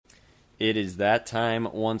It is that time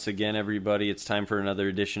once again, everybody. It's time for another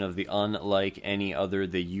edition of the Unlike Any Other,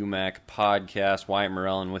 the UMAC podcast. Wyatt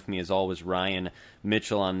Morell, and with me as always, Ryan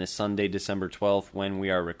Mitchell on this Sunday, December 12th, when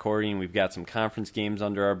we are recording. We've got some conference games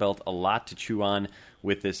under our belt, a lot to chew on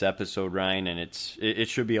with this episode, Ryan, and it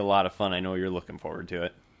should be a lot of fun. I know you're looking forward to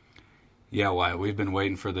it. Yeah, Wyatt, we've been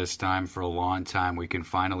waiting for this time for a long time. We can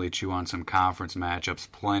finally chew on some conference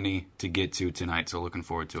matchups, plenty to get to tonight, so looking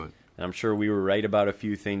forward to it. I'm sure we were right about a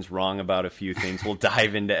few things, wrong about a few things. We'll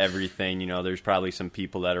dive into everything. You know, there's probably some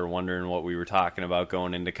people that are wondering what we were talking about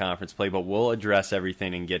going into conference play, but we'll address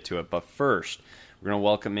everything and get to it. But first, we're going to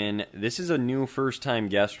welcome in, this is a new first-time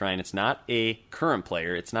guest, Ryan. It's not a current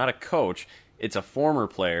player. It's not a coach. It's a former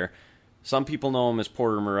player. Some people know him as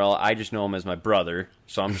Porter Morell. I just know him as my brother,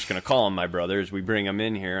 so I'm just going to call him my brother as we bring him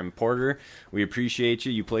in here. And Porter, we appreciate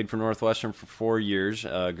you. You played for Northwestern for 4 years,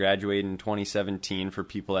 graduated in 2017 for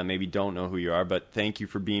people that maybe don't know who you are. But thank you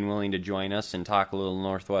for being willing to join us and talk a little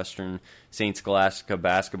Northwestern St. Scholastica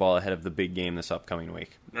basketball ahead of the big game this upcoming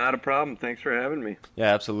week. Not a problem. Thanks for having me.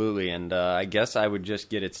 Yeah, absolutely. And I guess I would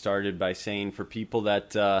just get it started by saying for people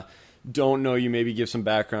that don't know you, maybe give some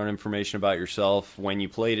background information about yourself, when you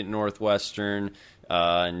played at Northwestern,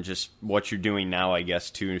 and just what you're doing now, I guess,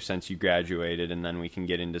 too, since you graduated, and then we can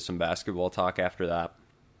get into some basketball talk after that.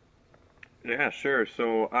 Yeah, sure.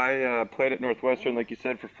 So I played at Northwestern, like you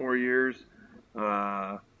said, for 4 years.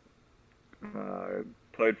 Played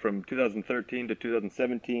from 2013 to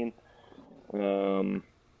 2017.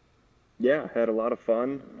 Yeah, had a lot of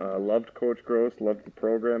fun. Loved Coach Gross, loved the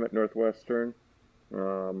program at Northwestern.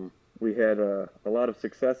 We had a lot of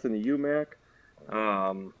success in the UMAC,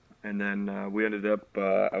 and then we ended up.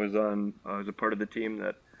 I was a part of the team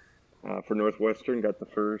that for Northwestern got the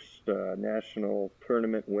first national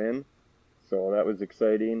tournament win, so that was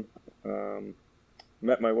exciting.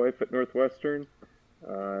 Met my wife at Northwestern,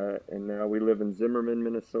 and now we live in Zimmerman,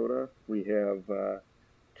 Minnesota. We have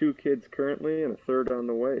 2 kids currently and a third on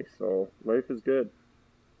the way, so life is good.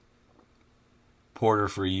 Porter,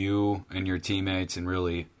 for you and your teammates and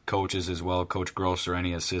really coaches as well, Coach Gross or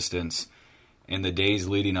any assistants, in the days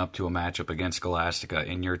leading up to a matchup against Scholastica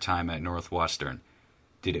in your time at Northwestern,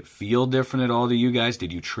 did it feel different at all to you guys?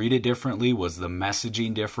 Did you treat it differently? Was the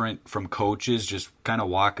messaging different from coaches? Just kind of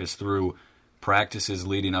walk us through practices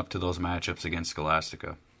leading up to those matchups against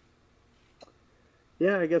Scholastica.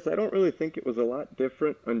 Yeah, I guess I don't really think it was a lot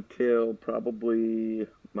different until probably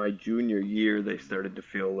my junior year. They started to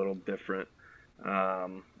feel a little different.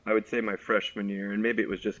 I would say my freshman year, and maybe it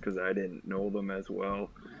was just because I didn't know them as well.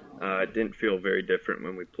 It didn't feel very different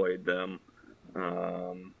when we played them.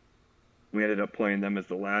 We ended up playing them as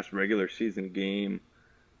the last regular season game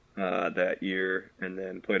that year, and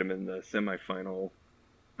then played them in the semifinal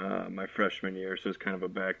my freshman year. So it was kind of a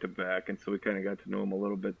back-to-back, and so we kind of got to know them a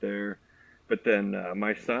little bit there. But then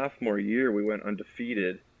my sophomore year, we went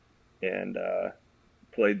undefeated and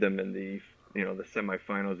played them in the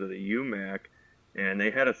semifinals of the UMAC. And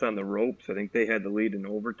they had us on the ropes. I think they had the lead in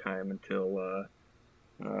overtime until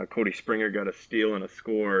Cody Springer got a steal and a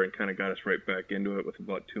score and kind of got us right back into it with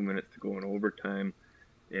about 2 minutes to go in overtime.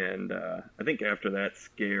 And I think after that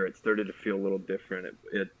scare, it started to feel a little different.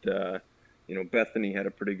 Bethany had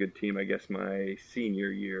a pretty good team, I guess, my senior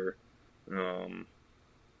year.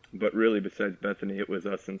 But really, besides Bethany, it was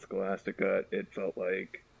us and Scholastica. It felt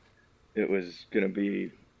like it was going to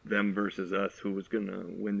be them versus us who was going to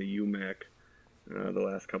win the UMAC. The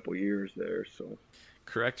last couple years there. So,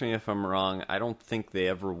 correct me if I'm wrong. I don't think they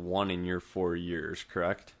ever won in your 4 years.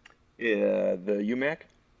 Correct? Yeah, the UMAC.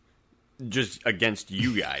 Just against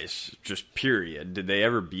you guys, just period. Did they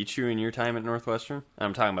ever beat you in your time at Northwestern?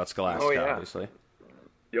 I'm talking about Scholastica, obviously.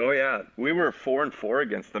 Oh yeah, we were 4-4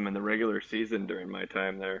 against them in the regular season during my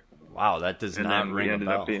time there. Wow, that does not ring a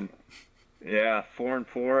bell.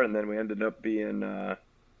 4-4, and then we ended up being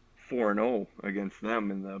 4-0 against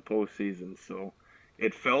them in the postseason. So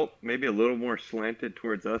it felt maybe a little more slanted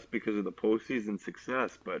towards us because of the postseason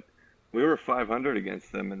success, but we were 500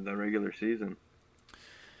 against them in the regular season.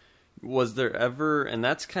 Was there ever, and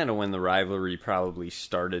that's kind of when the rivalry probably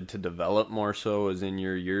started to develop more so as in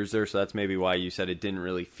your years there, so that's maybe why you said it didn't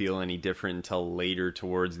really feel any different until later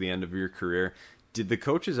towards the end of your career. Did the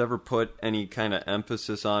coaches ever put any kind of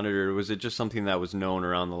emphasis on it, or was it just something that was known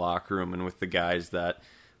around the locker room and with the guys that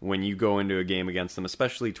when you go into a game against them,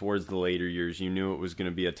 especially towards the later years, you knew it was going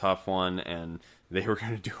to be a tough one and they were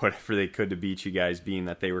going to do whatever they could to beat you guys, being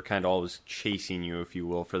that they were kind of always chasing you, if you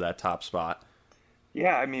will, for that top spot?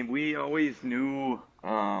 Yeah, I mean, we always knew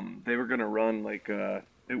they were going to run like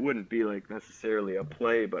it wouldn't be like necessarily a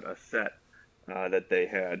play, but a set that they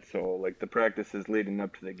had. So like the practices leading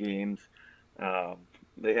up to the games,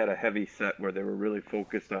 they had a heavy set where they were really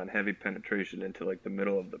focused on heavy penetration into like the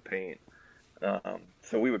middle of the paint.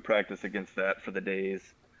 So we would practice against that for the days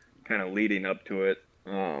kind of leading up to it.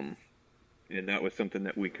 And that was something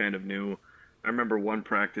that we kind of knew. I remember one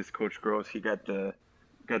practice, Coach Gross, he got the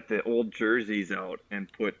old jerseys out and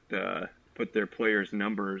put their players'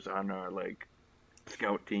 numbers on our like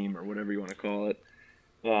scout team or whatever you want to call it.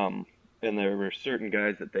 And there were certain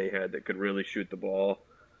guys that they had that could really shoot the ball.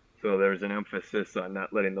 So there was an emphasis on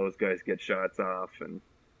not letting those guys get shots off and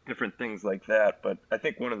different things like that. But I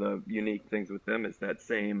think one of the unique things with them is that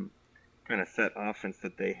same kind of set offense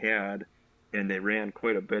that they had, and they ran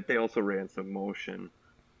quite a bit. They also ran some motion.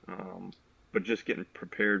 But just getting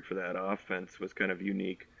prepared for that offense was kind of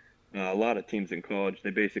unique. A lot of teams in college,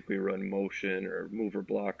 they basically run motion or mover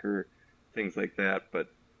blocker, things like that.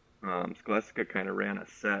 But Scholastica kind of ran a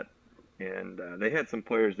set. And they had some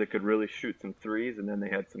players that could really shoot some threes, and then they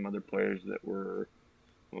had some other players that were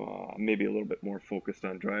maybe a little bit more focused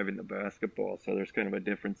on driving the basketball. So there's kind of a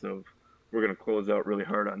difference of we're going to close out really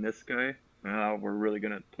hard on this guy. We're really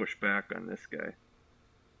going to push back on this guy.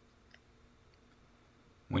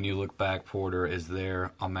 When you look back, Porter, is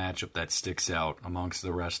there a matchup that sticks out amongst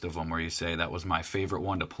the rest of them where you say that was my favorite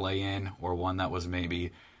one to play in, or one that was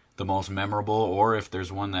maybe the most memorable, or if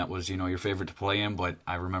there's one that was, your favorite to play in, but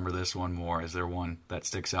I remember this one more? Is there one that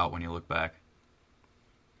sticks out when you look back?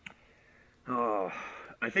 Oh,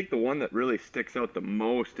 I think the one that really sticks out the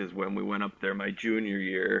most is when we went up there my junior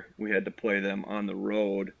year. We had to play them on the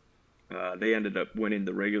road. They ended up winning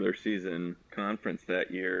the regular season conference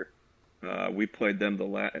that year. We played them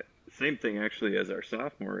same thing actually as our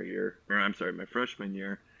sophomore year, or I'm sorry, my freshman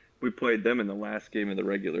year. We played them in the last game of the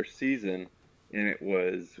regular season, and it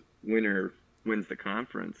was winner wins the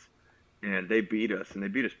conference. And they beat us, and they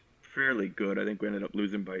beat us fairly good. I think we ended up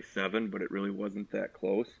losing by 7, but it really wasn't that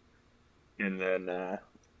close. And then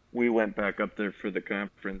we went back up there for the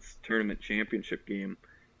conference tournament championship game,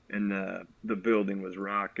 and the building was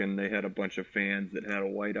rocking. They had a bunch of fans that had a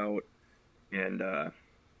whiteout, and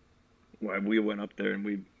we went up there and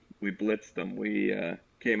we blitzed them. We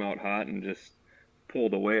came out hot and just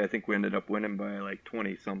pulled away. I think we ended up winning by like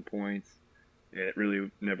 20-some points. It really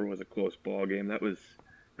never was a close ball game. That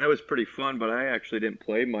was pretty fun, but I actually didn't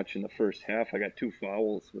play much in the first half. I got 2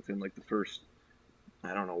 fouls within like the first,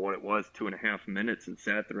 I don't know what it was, 2.5 minutes, and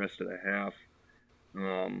sat the rest of the half.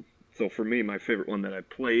 So for me, my favorite one that I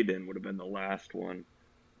played in would have been the last one,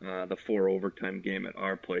 the 4 overtime game at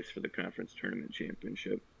our place for the conference tournament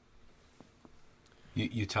championship.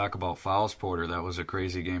 You talk about fouls, Porter. That was a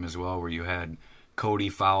crazy game as well, where you had Cody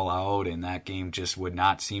foul out, and that game just would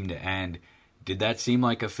not seem to end. Did that seem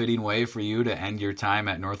like a fitting way for you to end your time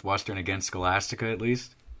at Northwestern against Scholastica, at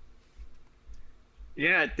least?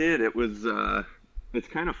 Yeah, it did. It was. It's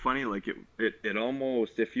kind of funny. Like it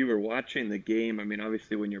almost. If you were watching the game, I mean,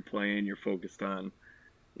 obviously when you're playing, you're focused on,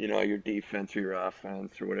 your defense or your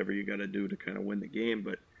offense or whatever you got to do to kind of win the game.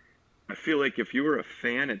 But I feel like if you were a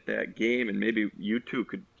fan at that game, and maybe you two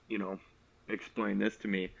could, explain this to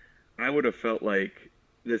me, I would have felt like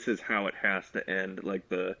this is how it has to end. Like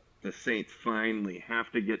the Saints finally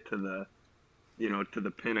have to get to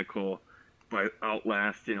the pinnacle by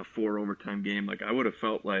outlasting a 4 overtime game. Like I would have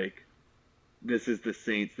felt like this is the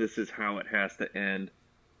Saints. This is how it has to end.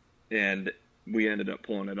 And we ended up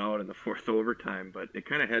pulling it out in the 4th overtime, but it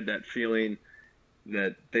kind of had that feeling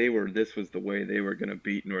that this was the way they were going to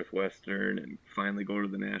beat Northwestern and finally go to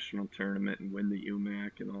the national tournament and win the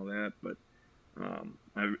UMAC and all that. But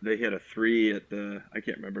they hit a 3 at I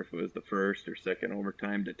can't remember if it was the 1st or 2nd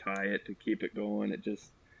overtime to tie it, to keep it going. It just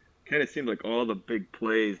kind of seemed like all the big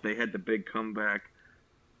plays. They had the big comeback.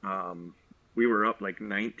 We were up like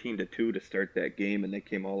 19-2 to start that game, and they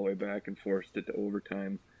came all the way back and forced it to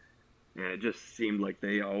overtime. And it just seemed like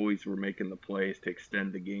they always were making the plays to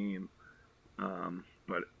extend the game.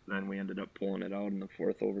 But then we ended up pulling it out in the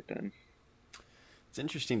 4th overtime. It's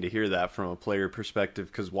interesting to hear that from a player perspective,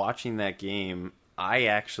 because watching that game, I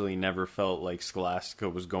actually never felt like Scholastica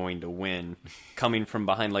was going to win coming from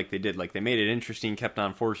behind like they did. Like, they made it interesting, kept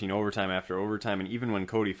on forcing overtime after overtime, and even when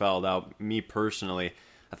Cody fouled out, me personally,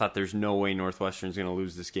 I thought there's no way Northwestern's going to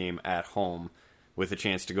lose this game at home with a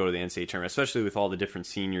chance to go to the NCAA tournament, especially with all the different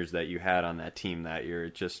seniors that you had on that team that year.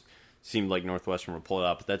 It just seemed like Northwestern would pull it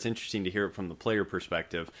out. But that's interesting to hear it from the player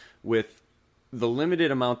perspective. With the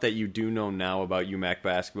limited amount that you do know now about UMAC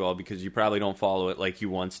basketball, because you probably don't follow it like you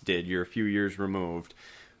once did, you're a few years removed,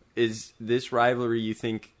 is this rivalry, you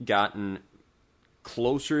think, gotten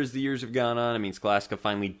closer as the years have gone on? I mean, Scholastica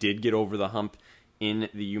finally did get over the hump in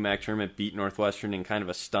the UMAC tournament, beat Northwestern in kind of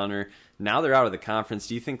a stunner. Now they're out of the conference.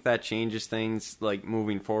 Do you think that changes things, like,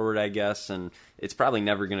 moving forward, I guess? And it's probably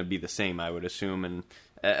never going to be the same, I would assume. And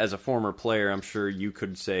as a former player, I'm sure you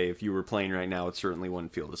could say if you were playing right now, it certainly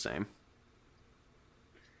wouldn't feel the same.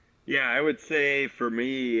 Yeah, I would say for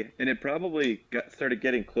me, and it probably started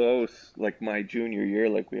getting close, like my junior year,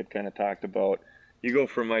 like we had kind of talked about. You go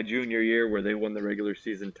from my junior year where they won the regular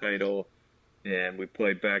season title, and we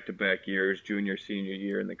played back-to-back years, junior, senior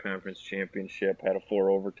year in the conference championship, had a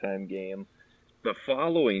 4 overtime game. The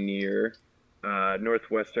following year,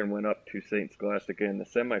 Northwestern went up to St. Scholastica in the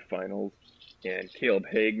semifinals, and Caleb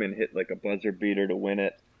Hagman hit like a buzzer beater to win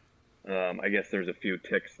it. I guess there's a few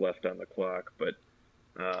ticks left on the clock, but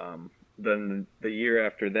then the year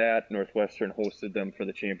after that, Northwestern hosted them for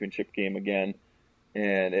the championship game again,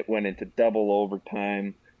 and it went into double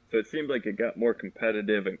overtime. So it seemed like it got more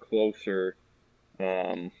competitive and closer,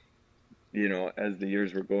 as the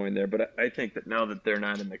years were going there. But I think that now that they're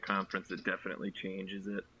not in the conference, it definitely changes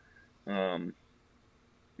it. I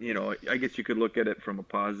guess you could look at it from a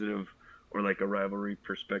positive or like a rivalry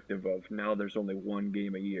perspective of now there's only one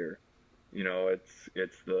game a year. It's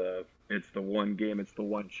the one game, it's the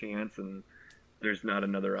one chance, and there's not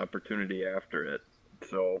another opportunity after it.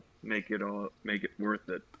 So make it worth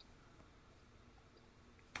it.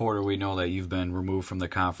 Porter, we know that you've been removed from the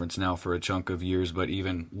conference now for a chunk of years, but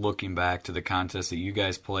even looking back to the contest that you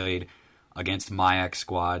guys played against MIAC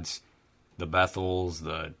squads, the Bethels,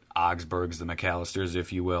 the Augsburgs, the McAllisters,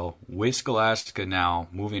 if you will, with Scholastica now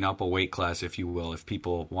moving up a weight class, if you will, if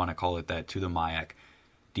people want to call it that, to the MIAC.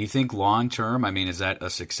 Do you think long-term, is that a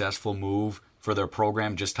successful move for their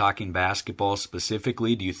program, just talking basketball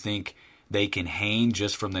specifically? Do you think they can hang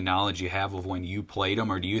just from the knowledge you have of when you played them,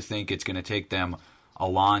 or do you think it's going to take them a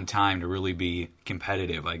long time to really be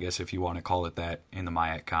competitive, I guess, if you want to call it that, in the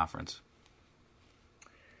MIAC conference?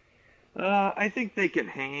 I think they can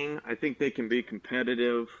hang. I think they can be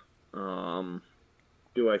competitive.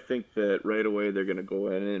 Do I think that right away they're going to go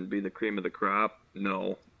in and be the cream of the crop?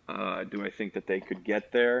 No. Do I think that they could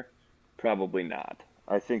get there? Probably not.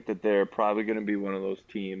 I think that they're probably going to be one of those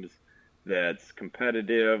teams that's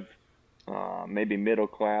competitive, maybe middle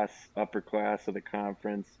class, upper class of the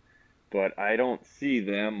conference, but I don't see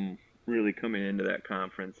them really coming into that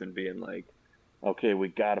conference and being like, okay, we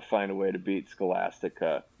got to find a way to beat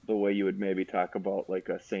Scholastica, the way you would maybe talk about like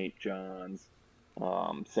a St. John's,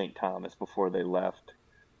 St. Thomas before they left,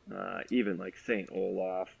 even like St.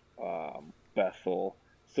 Olaf, Bethel.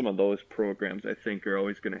 Some of those programs I think are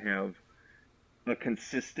always going to have a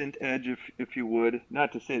consistent edge, if you would.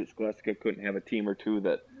 Not to say that Scholastica couldn't have a team or two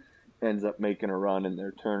that ends up making a run in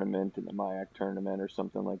their tournament, in the MIAC tournament or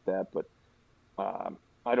something like that, but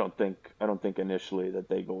I don't think initially that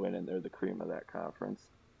they go in and they're the cream of that conference.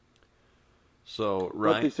 So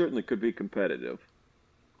Ryan, but they certainly could be competitive.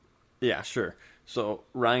 Yeah, sure. So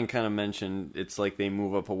Ryan kind of mentioned it's like they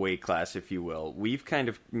move up a weight class, if you will. We've kind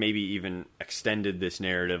of maybe even extended this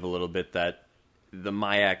narrative a little bit that the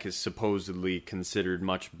MIAC is supposedly considered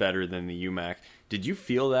much better than the UMAC. Did you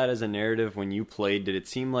feel that as a narrative when you played? Did it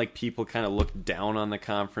seem like people kind of looked down on the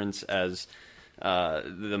conference as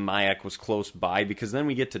the MIAC was close by? Because then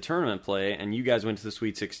we get to tournament play, and you guys went to the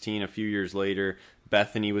Sweet 16 a few years later.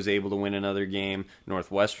 Bethany was able to win another game.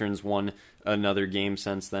 Northwestern's won another game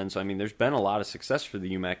since then. So, there's been a lot of success for the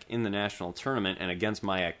UMAC in the national tournament and against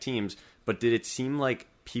MIAC teams. But did it seem like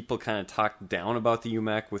people kind of talked down about the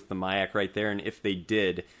UMAC with the MIAC right there? And if they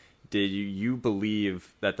did you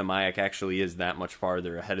believe that the MIAC actually is that much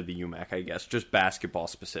farther ahead of the UMAC, I guess, just basketball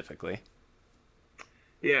specifically?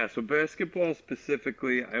 Yeah, so basketball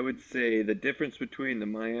specifically, I would say the difference between the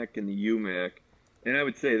MIAC and the UMAC, and I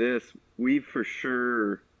would say this, we for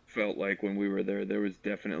sure felt like when we were there was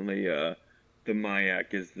definitely the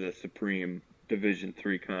MIAC is the supreme Division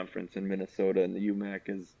III conference in Minnesota, and the UMAC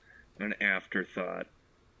is an afterthought.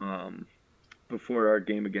 Before our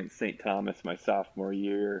game against St. Thomas my sophomore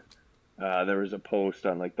year, there was a post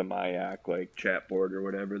on like the MIAC chat board or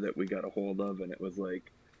whatever that we got a hold of, and it was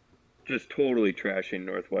like just totally trashing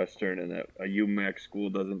Northwestern, and that a UMAC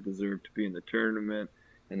school doesn't deserve to be in the tournament,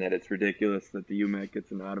 and that it's ridiculous that the UMAC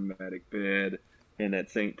gets an automatic bid, and that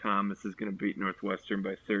St. Thomas is going to beat Northwestern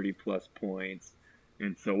by 30 plus points.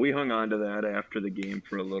 And so we hung on to that after the game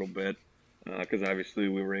for a little bit, because obviously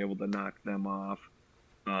we were able to knock them off.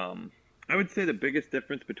 I would say the biggest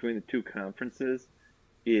difference between the two conferences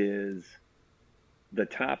is the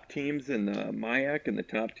top teams in the MIAC and the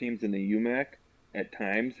top teams in the UMAC at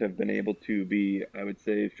times have been able to be, I would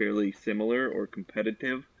say, fairly similar or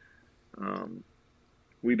competitive.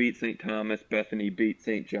 We beat St. Thomas, Bethany beat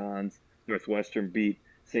St. John's, Northwestern beat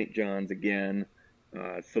St. John's again,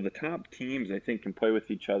 So the top teams, I think, can play with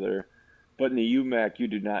each other. But in the UMAC, you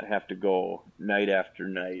do not have to go night after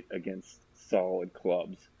night against solid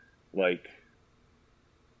clubs. Like,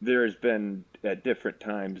 there's been, at different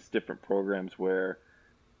times, different programs where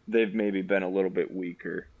they've maybe been a little bit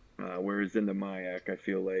weaker. Whereas in the MIAC, I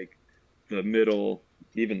feel like the middle,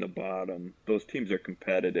 even the bottom, those teams are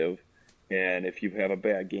competitive. And if you have a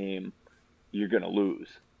bad game, you're going to lose.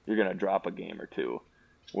 You're going to drop a game or two.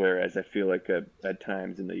 Whereas I feel like at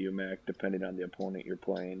times in the UMAC, depending on the opponent you're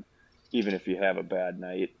playing, even if you have a bad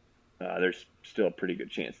night, there's still a pretty good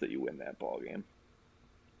chance that you win that ball game.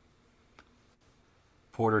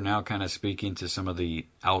 Porter, now kind of speaking to some of the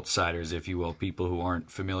outsiders, if you will, people who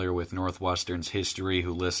aren't familiar with Northwestern's history,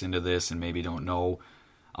 who listen to this and maybe don't know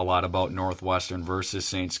a lot about Northwestern versus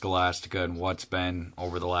St. Scholastica and what's been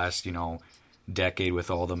over the last, decade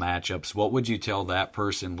with all the matchups. What would you tell that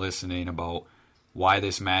person listening about why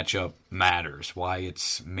this matchup matters, why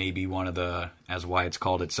it's maybe one of the, as why it's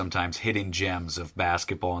called it sometimes, hidden gems of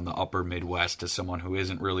basketball in the upper Midwest, to someone who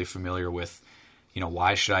isn't really familiar with,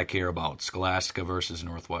 why should I care about Scholastica versus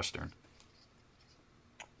Northwestern?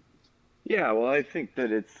 Yeah, well, I think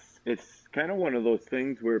that it's kind of one of those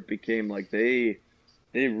things where it became like they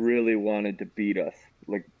really wanted to beat us.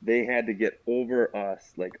 Like, they had to get over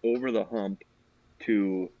us, like over the hump,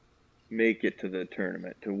 to make it to the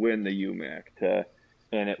tournament, to win the UMAC.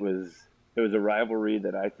 And it was a rivalry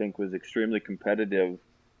that I think was extremely competitive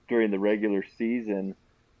during the regular season,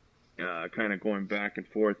 kind of going back and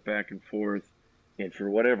forth. And for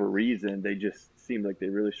whatever reason, they just seemed like they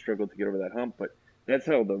really struggled to get over that hump. But that's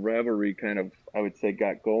how the rivalry kind of, I would say,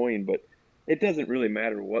 got going. But it doesn't really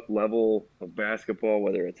matter what level of basketball,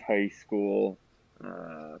 whether it's high school,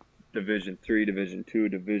 Division III, Division II,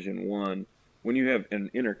 Division I. When you have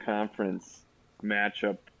an interconference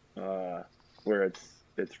matchup where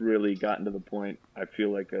it's really gotten to the point, I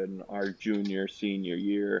feel like in our junior, senior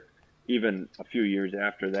year, even a few years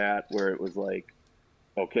after that, where it was like,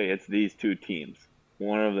 okay, it's these two teams.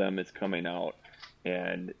 One of them is coming out.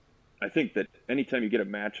 And I think that anytime you get a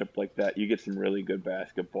matchup like that, you get some really good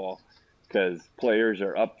basketball because players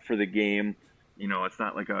are up for the game. It's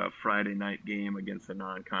not like a Friday night game against a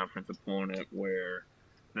non-conference opponent where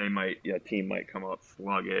a team might come out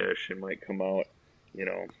sluggish and might come out,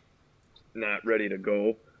 not ready to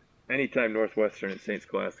go. Anytime Northwestern and St.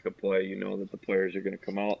 Scholastica play, you know that the players are going to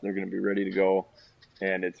come out, they're going to be ready to go,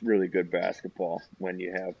 and it's really good basketball when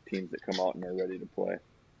you have teams that come out and are ready to play.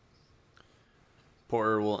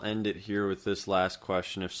 Porter, we'll end it here with this last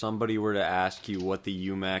question. If somebody were to ask you what the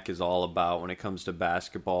UMAC is all about when it comes to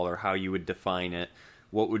basketball, or how you would define it,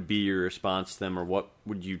 what would be your response to them, or what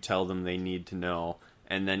would you tell them they need to know?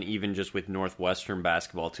 And then even just with Northwestern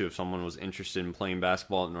basketball, too, if someone was interested in playing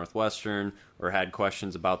basketball at Northwestern or had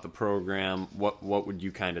questions about the program, what would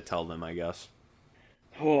you kind of tell them, I guess?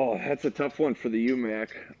 Oh, that's a tough one for the UMAC.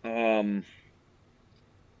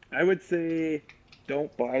 I would say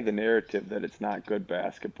don't buy the narrative that it's not good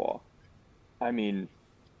basketball. I mean,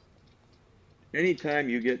 anytime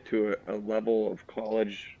you get to a level of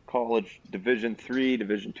college Division III,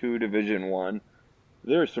 Division II, Division I,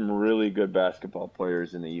 there are some really good basketball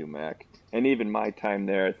players in the UMAC. And even my time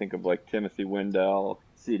there, I think of like Timothy Wendell,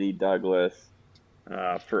 C.D. Douglas.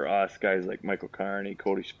 For us, guys like Michael Carney,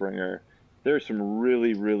 Cody Springer. There are some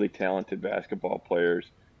really, really talented basketball players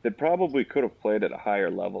that probably could have played at a higher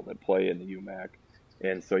level that play in the UMAC.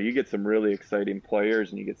 And so you get some really exciting players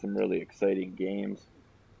and you get some really exciting games.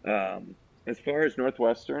 As far as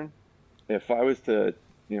Northwestern, if I was to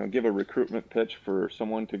give a recruitment pitch for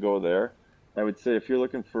someone to go there, I would say if you're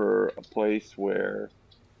looking for a place where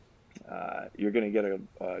you're going to get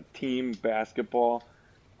a team basketball,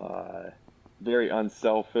 very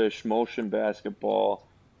unselfish, motion basketball,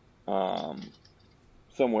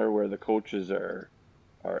 somewhere where the coaches are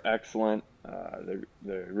excellent.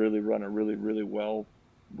 They really run a really, really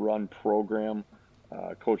well-run program.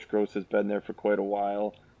 Coach Gross has been there for quite a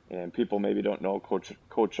while, and people maybe don't know Coach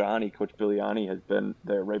Billy Ani has been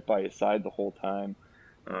there right by his side the whole time.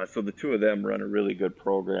 So the two of them run a really good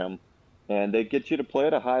program, and they get you to play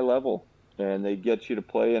at a high level, and they get you to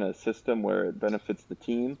play in a system where it benefits the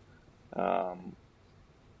team,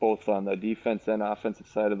 both on the defense and offensive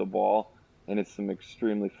side of the ball, and it's some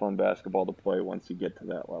extremely fun basketball to play once you get to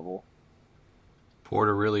that level.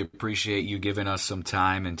 Porter, really appreciate you giving us some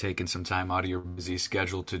time and taking some time out of your busy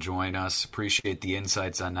schedule to join us. Appreciate the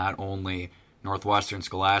insights on not only Northwestern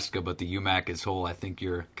Scholastica, but the UMAC as whole. I think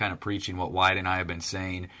you're kind of preaching what Wyatt and I have been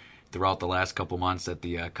saying throughout the last couple months, that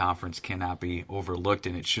the conference cannot be overlooked,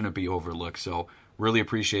 and it shouldn't be overlooked. So really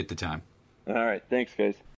appreciate the time. All right. Thanks,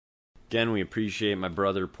 guys. Again, we appreciate my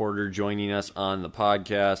brother Porter joining us on the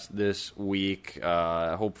podcast this week.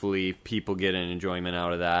 Hopefully people get an enjoyment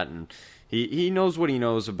out of that, and he knows what he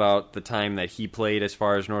knows about the time that he played as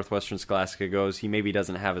far as Northwestern Scholastica goes. He maybe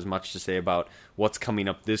doesn't have as much to say about what's coming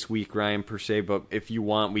up this week, Ryan, per se, but if you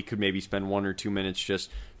want, we could maybe spend 1 or 2 minutes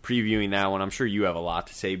just previewing that one. I'm sure you have a lot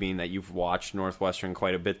to say, being that you've watched Northwestern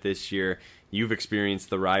quite a bit this year. You've experienced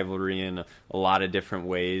the rivalry in a lot of different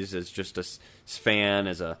ways as just a fan,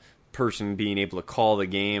 as a person being able to call the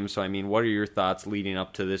game. So, I mean, what are your thoughts leading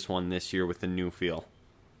up to this one this year with the new feel?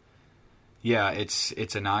 Yeah,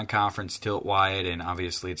 it's a non-conference tilt, Wyatt, and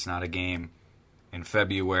obviously it's not a game in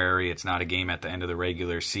February. It's not a game at the end of the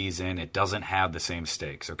regular season. It doesn't have the same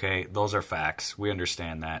stakes, okay? Those are facts. We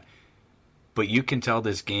understand that. But you can tell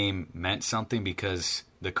this game meant something because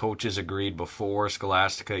the coaches agreed before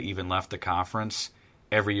Scholastica even left the conference,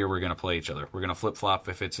 every year we're going to play each other. We're going to flip-flop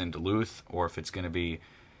if it's in Duluth or if it's going to be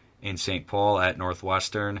in St. Paul at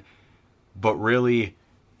Northwestern. But really,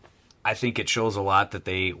 I think it shows a lot that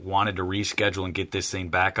they wanted to reschedule and get this thing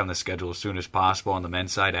back on the schedule as soon as possible on the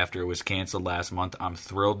men's side after it was canceled last month. I'm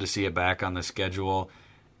thrilled to see it back on the schedule.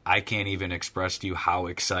 I can't even express to you how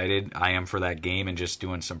excited I am for that game, and just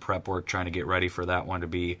doing some prep work trying to get ready for that one to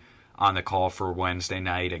be on the call for Wednesday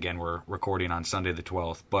night. Again, we're recording on Sunday the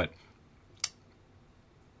 12th. But,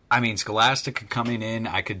 I mean, Scholastica coming in,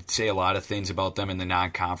 I could say a lot of things about them in the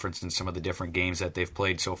non-conference and some of the different games that they've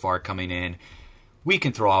played so far coming in. We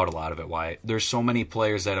can throw out a lot of it, Wyatt. There's so many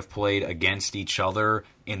players that have played against each other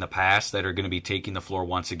in the past that are going to be taking the floor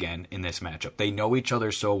once again in this matchup. They know each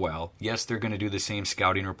other so well. Yes, they're going to do the same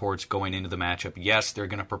scouting reports going into the matchup. Yes, they're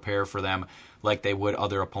going to prepare for them like they would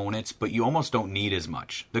other opponents, but you almost don't need as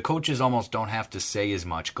much. The coaches almost don't have to say as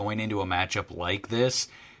much going into a matchup like this,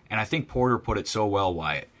 and I think Porter put it so well,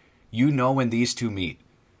 Wyatt. You know when these two meet,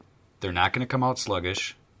 they're not going to come out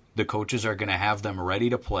sluggish. The coaches are going to have them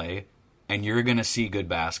ready to play, and you're going to see good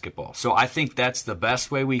basketball. So I think that's the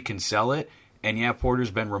best way we can sell it. And yeah,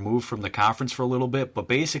 Porter's been removed from the conference for a little bit, but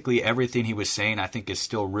basically everything he was saying I think is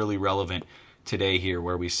still really relevant today here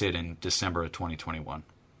where we sit in December of 2021.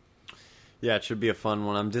 Yeah, it should be a fun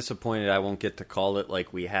one. I'm disappointed I won't get to call it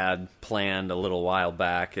like we had planned a little while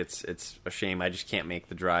back. It's a shame I just can't make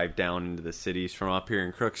the drive down into the cities from up here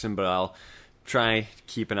in Crookston, but I'll try to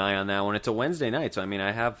keep an eye on that one. It's a Wednesday night, so I mean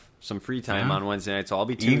I have some free time on Wednesday night, so I'll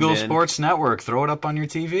be tuned Eagle in. Sports Network, throw it up on your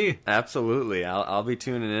TV. Absolutely. I'll be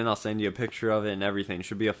tuning in. I'll send you a picture of it and everything.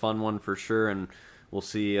 Should be a fun one for sure, and we'll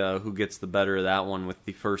see who gets the better of that one with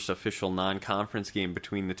the first official non-conference game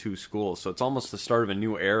between the two schools. So it's almost the start of a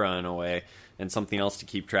new era in a way, and something else to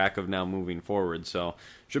keep track of now moving forward. So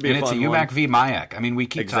should be a fun one. And it's a UMAC v. MIAC. I mean, we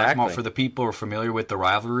keep Exactly. talking about for the people who are familiar with the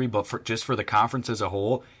rivalry, but just for the conference as a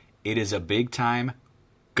whole, it is a big time,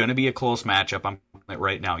 going to be a close matchup. I'm calling it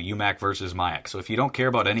right now, UMAC versus MIAC. So if you don't care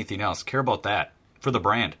about anything else, care about that for the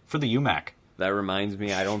brand, for the UMAC. That reminds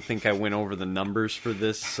me, I don't think I went over the numbers for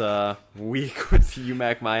this week with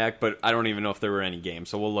UMAC MIAC, but I don't even know if there were any games.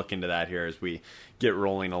 So we'll look into that here as we get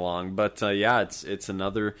rolling along. But yeah, it's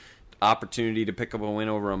another opportunity to pick up a win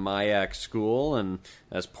over a MIAC school, and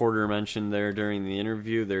as Porter mentioned there during the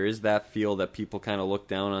interview, there is that feel that people kind of look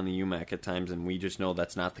down on the UMAC at times, and we just know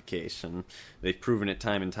that's not the case, and they've proven it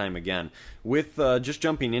time and time again. With just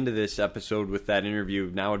jumping into this episode with that interview,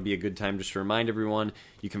 now would be a good time just to remind everyone,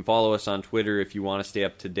 you can follow us on Twitter if you want to stay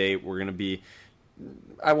up to date. We're going to be,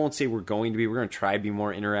 I won't say we're going to try to be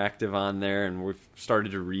more interactive on there, and we've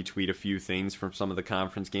started to retweet a few things from some of the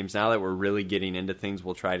conference games. Now that we're really getting into things,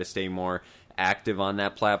 we'll try to stay more active on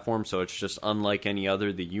that platform, so it's just unlike any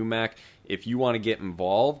other, the UMAC. If you want to get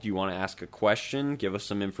involved, you want to ask a question, give us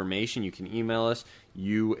some information, you can email us,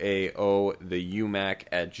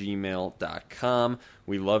 uaotheumac@gmail.com.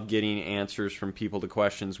 We love getting answers from people to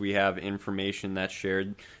questions. We have information that's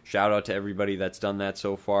shared. Shout out to everybody that's done that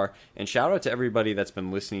so far. And shout out to everybody that's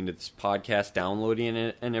been listening to this podcast, downloading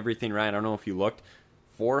it and everything. Ryan, I don't know if you looked,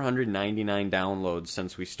 499 downloads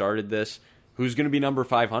since we started this. Who's going to be number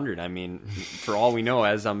 500? I mean, for all we know,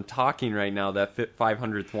 as I'm talking right now, that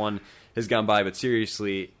 500th one has gone by. But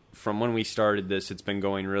seriously, from when we started this, it's been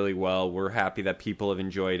going really well. We're happy that people have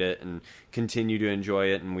enjoyed it and continue to enjoy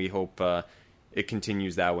it, and we hope it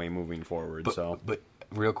continues that way moving forward. But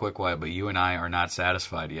real quick, Wyatt, but you and I are not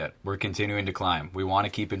satisfied yet. We're continuing to climb. We want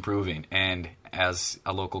to keep improving. And as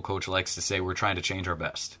a local coach likes to say, we're trying to change our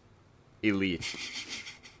best. Elite.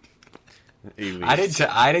 I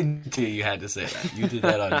didn't tell you had to say that. You did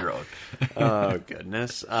that on your own. Oh,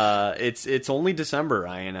 goodness. It's only December,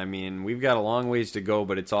 Ryan. I mean, we've got a long ways to go,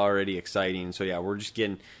 but it's already exciting. So, yeah, we're just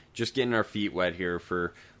getting our feet wet here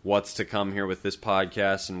for what's to come here with this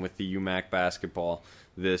podcast and with the UMAC basketball.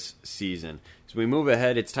 this season. As we move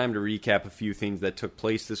ahead, it's time to recap a few things that took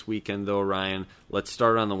place this weekend, though, Ryan. Let's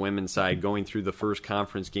start on the women's side, going through the first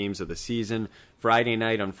conference games of the season. Friday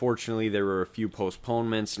night, unfortunately, there were a few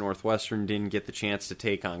postponements. Northwestern didn't get the chance to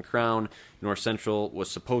take on Crown. North Central was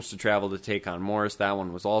supposed to travel to take on Morris. That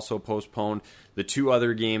one was also postponed. The two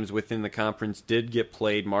other games within the conference did get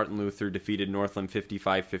played. Martin Luther defeated Northland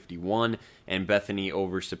 55-51, and Bethany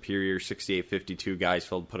over Superior 68-52.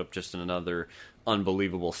 Geisfeld put up just another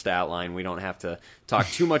unbelievable stat line. We don't have to talk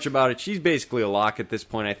too much about it. She's basically a lock at this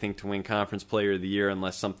point, I think, to win Conference Player of the Year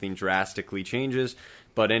unless something drastically changes.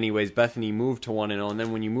 But anyways, Bethany moved to 1-0, and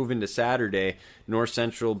then when you move into Saturday, North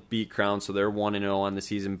Central beat Crown, so they're 1-0 on the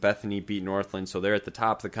season. Bethany beat Northland, so they're at the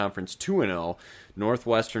top of the conference 2-0.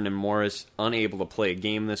 Northwestern and Morris unable to play a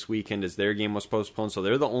game this weekend as their game was postponed, so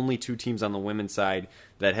they're the only two teams on the women's side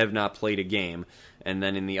that have not played a game. And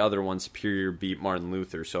then in the other one, Superior beat Martin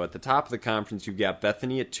Luther. So at the top of the conference, you've got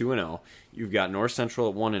Bethany at 2-0. You've got North Central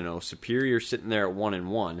at 1-0. Superior sitting there at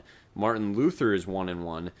 1-1. Martin Luther is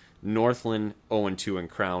 1-1. Northland 0-2, and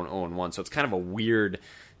Crown 0-1. So it's kind of a weird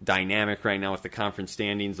dynamic right now with the conference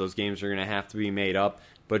standings. Those games are going to have to be made up.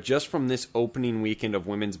 But just from this opening weekend of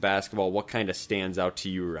women's basketball, what kind of stands out to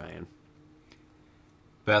you, Ryan?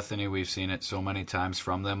 Bethany, we've seen it so many times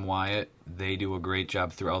from them, Wyatt. They do a great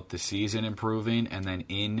job throughout the season improving and then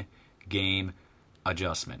in-game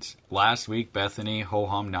adjustments. Last week, Bethany,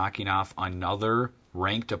 ho-hum, knocking off another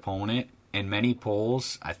ranked opponent. In many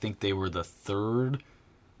polls, I think they were the third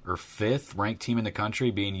or fifth ranked team in the country,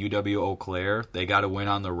 being UW Eau Claire. They got a win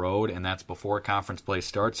on the road, and that's before conference play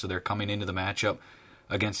starts, so they're coming into the matchup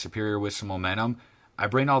against Superior with some momentum. I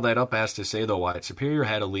bring all that up as to say, though, Wyatt, Superior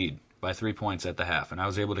had a lead by 3 points at the half, and I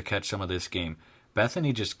was able to catch some of this game.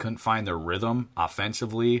 Bethany just couldn't find their rhythm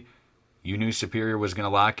offensively. You knew Superior was going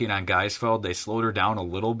to lock in on Geisfeld. They slowed her down a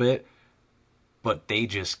little bit, but they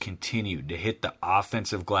just continued to hit the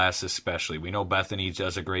offensive glass especially. We know Bethany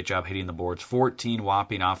does a great job hitting the boards. 14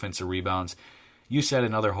 whopping offensive rebounds. You said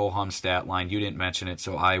another ho-hum stat line. You didn't mention it,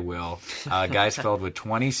 so I will. Geisfeld with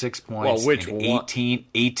 26 points and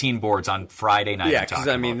 18 boards on Friday night. Yeah, because,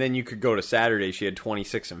 I mean, then you could go to Saturday. She had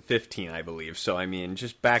 26 and 15, I believe. So, I mean,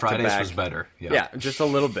 just back-to-back. Fridays was better. Yeah, just a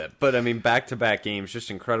little bit. But, I mean, back-to-back games,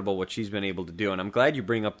 just incredible what she's been able to do. And I'm glad you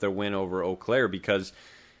bring up their win over Eau Claire because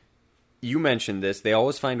you mentioned this. They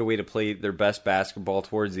always find a way to play their best basketball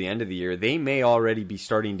towards the end of the year. They may already be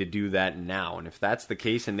starting to do that now. And if that's the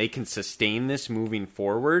case and they can sustain this moving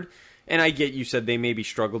forward, and I get you said they maybe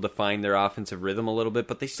struggled to find their offensive rhythm a little bit,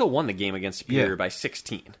 but they still won the game against Superior by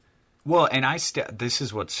 16. Well, and this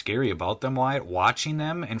is what's scary about them, Wyatt, watching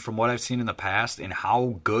them, and from what I've seen in the past and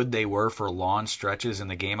how good they were for long stretches in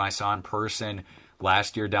the game I saw in person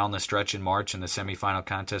last year down the stretch in March in the semifinal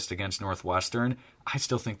contest against Northwestern, I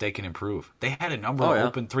still think they can improve. They had a number of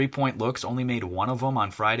open three-point looks, only made one of them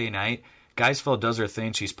on Friday night. Geisfeld does her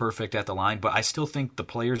thing. She's perfect at the line, but I still think the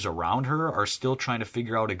players around her are still trying to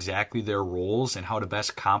figure out exactly their roles and how to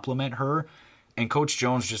best complement her. And Coach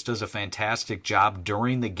Jones just does a fantastic job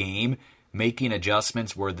during the game making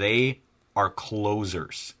adjustments where they are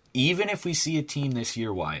closers. Even if we see a team this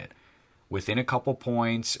year, Wyatt, within a couple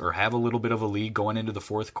points or have a little bit of a lead going into the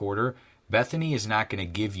fourth quarter, Bethany is not going to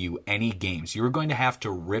give you any games. You're going to have to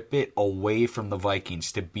rip it away from the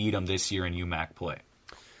Vikings to beat them this year in UMAC play.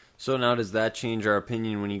 So now does that change our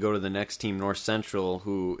opinion when you go to the next team, North Central,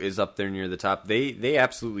 who is up there near the top? They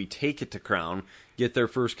absolutely take it to Crown, get their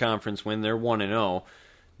first conference win. They're 1-0.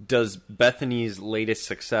 Does Bethany's latest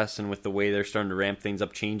success and with the way they're starting to ramp things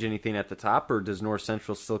up change anything at the top, or does North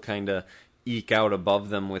Central still kind of eke out above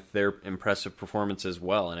them with their impressive performance as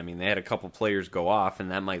well? And I mean, they had a couple players go off,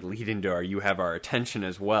 and that might lead into our "you have our attention"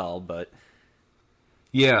 as well. But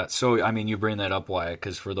yeah, so I mean, you bring that up, Wyatt,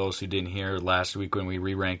 because for those who didn't hear last week when we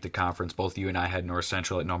re-ranked the conference, both you and I had North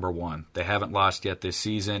Central at number 1. They haven't lost yet this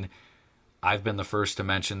season. I've been the first to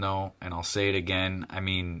mention, though, and I'll say it again, I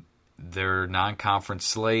mean, their non-conference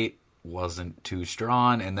slate wasn't too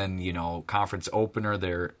strong, and then, conference opener,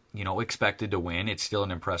 they're, expected to win. It's still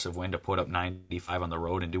an impressive win to put up 95 on the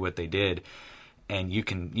road and do what they did. And you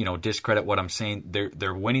can, discredit what I'm saying.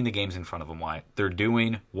 They're winning the games in front of them, Wyatt. They're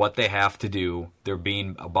doing what they have to do. They're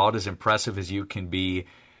being about as impressive as you can be.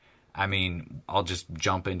 I mean, I'll just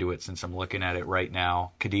jump into it since I'm looking at it right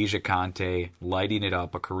now. Khadijah Conte lighting it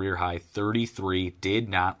up, a career high 33, did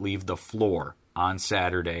not leave the floor on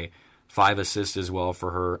Saturday. 5 assists as well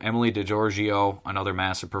for her. Emily DiGiorgio, another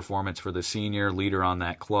massive performance for the senior, leader on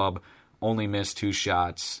that club. Only missed 2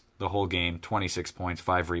 shots the whole game, 26 points,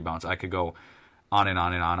 5 rebounds. I could go on and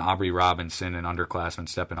on and on. Aubrey Robinson, an underclassman,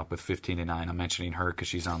 stepping up with 15-9. I'm mentioning her because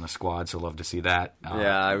she's on the squad, so love to see that.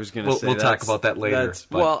 Yeah, I was going to say we'll talk about that later.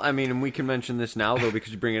 Well, I mean, we can mention this now, though,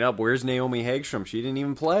 because you bring it up. Where's Naomi Hagstrom? She didn't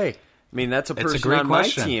even play. I mean, that's a person on my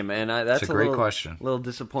team, and that's a great question. Little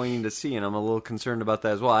disappointing to see, and I'm a little concerned about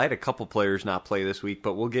that as well. I had a couple players not play this week,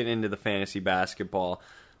 but we'll get into the fantasy basketball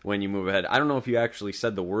when you move ahead. I don't know if you actually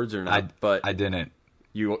said the words or not, but I didn't.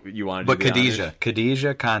 You wanted to be honest.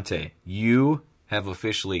 Khadijah Conte, you have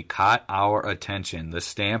officially caught our attention. The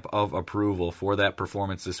stamp of approval for that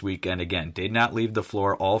performance this weekend. Again, did not leave the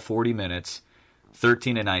floor all 40 minutes.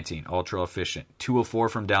 13-19, ultra efficient. 2 of 4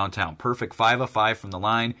 from downtown. Perfect 5 of 5 from the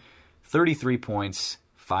line. 33 points,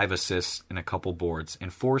 5 assists, and a couple boards.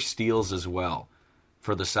 And 4 steals as well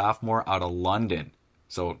for the sophomore out of London.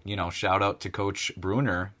 So, shout out to Coach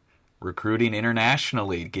Bruner. Recruiting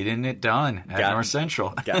internationally, getting it done at North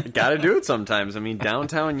Central. Got to do it sometimes. I mean,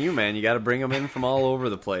 downtown man, you got to bring them in from all over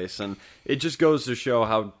the place. And it just goes to show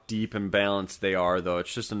how deep and balanced they are, though.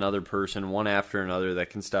 It's just another person, one after another, that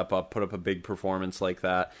can step up, put up a big performance like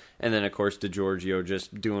that. And then, of course, DeGiorgio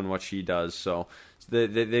just doing what she does. So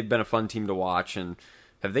they've been a fun team to watch. And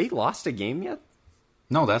have they lost a game yet?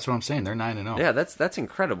 No, that's what I'm saying. They're 9-0. Yeah, that's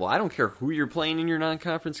incredible. I don't care who you're playing in your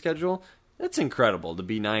non-conference schedule. That's incredible to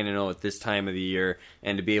be 9-0 at this time of the year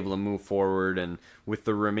and to be able to move forward. And with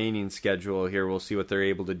the remaining schedule here, we'll see what they're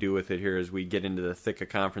able to do with it here as we get into the thick of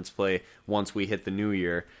conference play once we hit the new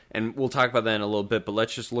year. And we'll talk about that in a little bit, but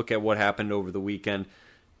let's just look at what happened over the weekend.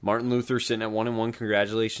 Martin Luther sitting at 1-1.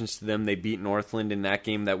 Congratulations to them. They beat Northland in that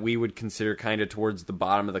game that we would consider kind of towards the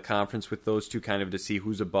bottom of the conference with those two, kind of to see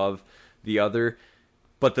who's above the other.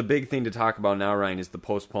 But the big thing to talk about now, Ryan, is the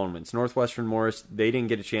postponements. Northwestern Morris, they didn't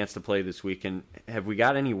get a chance to play this weekend. Have we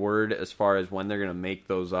got any word as far as when they're going to make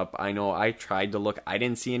those up? I know I tried to look. I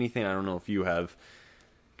didn't see anything. I don't know if you have.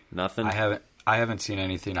 Nothing? I haven't seen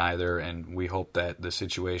anything either, and we hope that the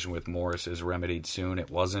situation with Morris is remedied soon.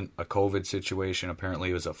 It wasn't a COVID situation.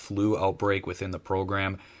 Apparently it was a flu outbreak within the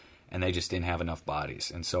program, and they just didn't have enough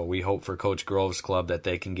bodies. And so we hope for Coach Grove's club that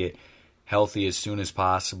they can get healthy as soon as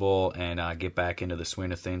possible and get back into the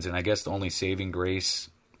swing of things. And I guess the only saving grace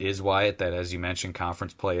is, Wyatt, that as you mentioned,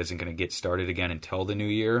 conference play isn't going to get started again until the new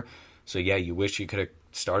year. So yeah, you wish you could have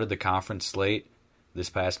started the conference slate this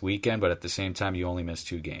past weekend, but at the same time you only missed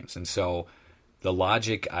 2 games. And so the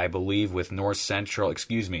logic, I believe, with Northwestern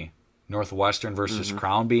versus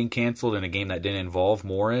Crown being canceled in a game that didn't involve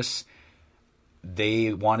Morris,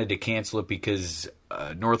 they wanted to cancel it because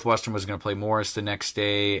Northwestern was going to play Morris the next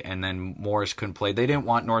day, and then Morris couldn't play. They didn't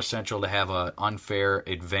want North Central to have an unfair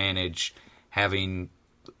advantage having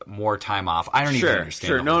more time off. I don't even understand.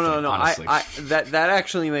 Sure, no. Honestly. That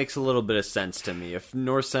actually makes a little bit of sense to me. If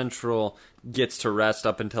North Central gets to rest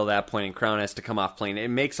up until that point and Crown has to come off playing, it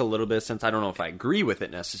makes a little bit of sense. I don't know if I agree with it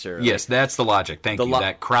necessarily. Yes, that's the logic. Thank you.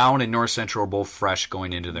 That Crown and North Central are both fresh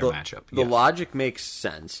going into their matchup. The logic makes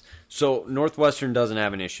sense. So Northwestern doesn't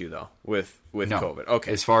have an issue, though, with COVID.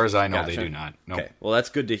 Okay. As far as I know, they do not. Nope. Okay. Well, that's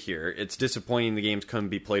good to hear. It's disappointing the games couldn't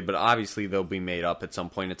be played, but obviously they'll be made up at some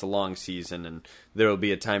point. It's a long season, and there will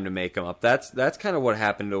be a time to make them up. That's kind of what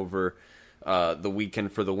happened over the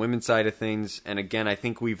weekend for the women's side of things. And again, I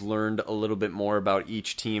think we've learned a little bit more about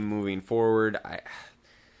each team moving forward.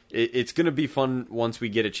 It's going to be fun once we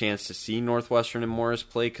get a chance to see Northwestern and Morris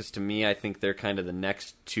play, because to me, I think they're kind of the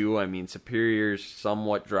next two. I mean, Superior's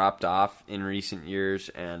somewhat dropped off in recent years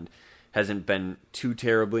and hasn't been too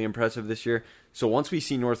terribly impressive this year. So once we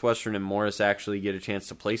see Northwestern and Morris actually get a chance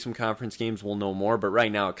to play some conference games, we'll know more. But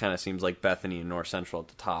right now, it kind of seems like Bethany and North Central at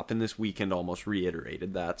the top, and this weekend almost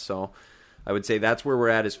reiterated that. So I would say that's where we're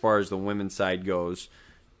at as far as the women's side goes.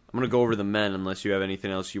 I'm going to go over the men unless you have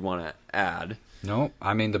anything else you want to add. No,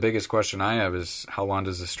 I mean, the biggest question I have is how long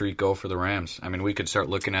does the streak go for the Rams? I mean, we could start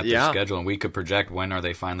looking at the schedule and we could project when are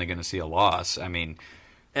they finally going to see a loss. I mean,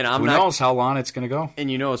 and who knows how long it's going to go? And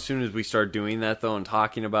as soon as we start doing that, though, and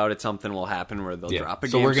talking about it, something will happen where they'll drop a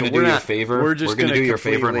game. So we're going to do you a favor. We're going to do you a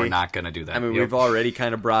favor, and we're not going to do that. I mean, we've already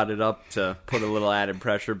kind of brought it up to put a little added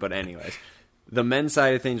pressure, but anyways. The men's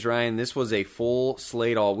side of things, Ryan, this was a full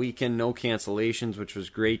slate all weekend, no cancellations, which was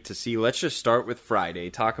great to see. Let's just start with Friday,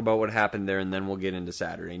 talk about what happened there, and then we'll get into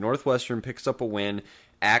Saturday. Northwestern picks up a win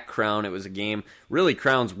at Crown. It was a game. Really,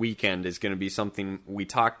 Crown's weekend is going to be something we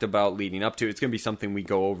talked about leading up to. It's going to be something we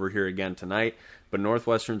go over here again tonight. But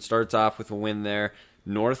Northwestern starts off with a win there.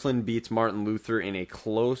 Northland beats Martin Luther in a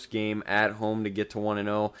close game at home to get to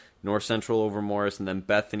 1-0. North Central over Morris, and then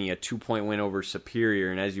Bethany, a 2-point win over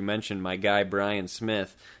Superior. And as you mentioned, my guy Brian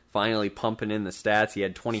Smith finally pumping in the stats. He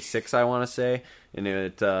had 26, I want to say, and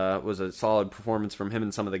it was a solid performance from him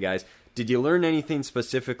and some of the guys. Did you learn anything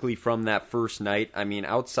specifically from that first night? I mean,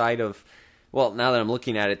 outside of, well, now that I'm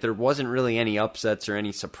looking at it, there wasn't really any upsets or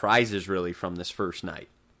any surprises really from this first night.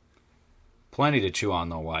 Plenty to chew on,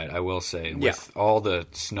 though, Wyatt, I will say. And with all the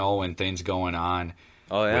snow and things going on,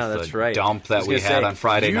 oh, yeah, with that's the right. dump that we had on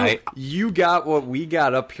Friday night. You got what we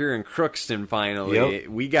got up here in Crookston finally. Yep.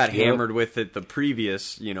 We got hammered with it the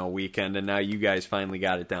previous, weekend, and now you guys finally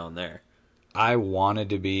got it down there. I wanted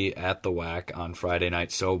to be at the WAC on Friday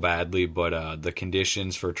night so badly, but the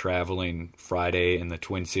conditions for traveling Friday in the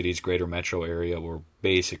Twin Cities greater metro area were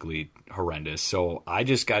basically horrendous. So I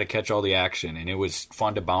just got to catch all the action, and it was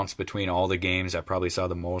fun to bounce between all the games. I probably saw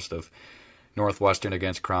the most of Northwestern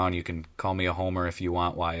against Crown. You can call me a homer if you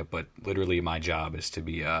want, Wyatt, but literally my job is to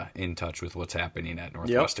be in touch with what's happening at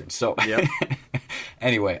Northwestern. Yep. So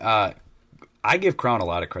anyway, I give Crown a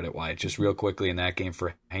lot of credit, Wyatt, just real quickly in that game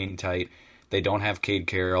for hanging tight. They don't have Cade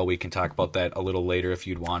Carroll. We can talk about that a little later if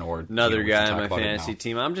you'd want. Or another guy on my fantasy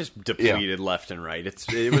team. I'm just depleted left and right.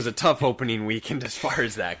 It was a tough opening weekend as far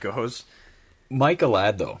as that goes. Micah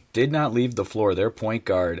Ladd, though, did not leave the floor. Their point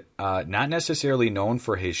guard, not necessarily known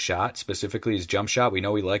for his shot, specifically his jump shot. We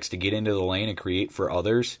know he likes to get into the lane and create for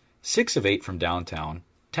others. 6 of 8 from downtown.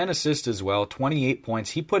 10 assists as well, 28 points.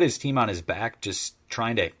 He put his team on his back just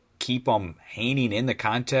trying to keep them hanging in the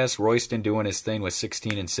contest. Royston doing his thing with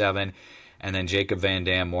 16 and 7. And then Jacob Van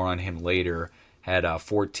Dam, more on him later, had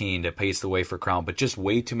 14 to pace the way for Crown. But just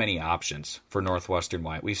way too many options for Northwestern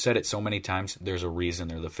Wyatt. We've said it so many times, there's a reason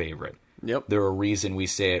they're the favorite. Yep. There's a reason we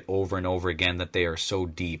say it over and over again that they are so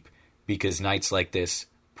deep. Because nights like this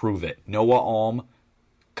prove it. Noah Alm,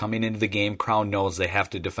 coming into the game, Crown knows they have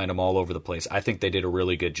to defend him all over the place. I think they did a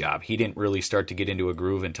really good job. He didn't really start to get into a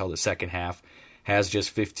groove until the second half. Has just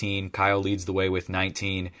 15. Kyle leads the way with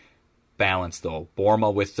 19. Balance, though.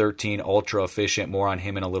 Borma with 13, ultra efficient. More on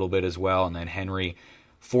him in a little bit as well. And then Henry,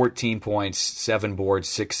 14 points, 7 boards,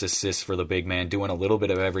 6 assists for the big man, doing a little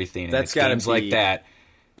bit of everything. And That's got to be like that.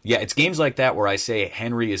 Yeah, it's games like that where I say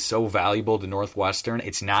Henry is so valuable to Northwestern.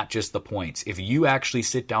 It's not just the points. If you actually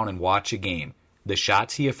sit down and watch a game, the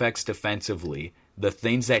shots he affects defensively, the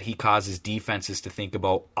things that he causes defenses to think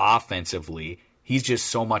about offensively, he's just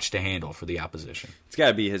so much to handle for the opposition. It's got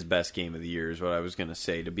to be his best game of the year is what I was going to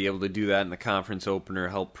say. To be able to do that in the conference opener,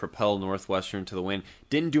 help propel Northwestern to the win.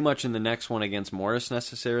 Didn't do much in the next one against Morris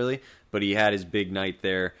necessarily, but he had his big night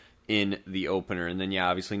there in the opener. And then,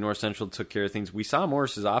 obviously North Central took care of things. We saw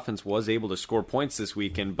Morris's offense was able to score points this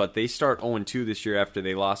weekend, but they start 0-2 this year after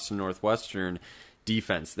they lost to Northwestern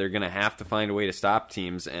defense. They're going to have to find a way to stop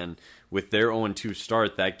teams, and with their 0-2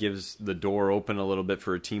 start, that gives the door open a little bit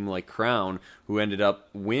for a team like Crown, who ended up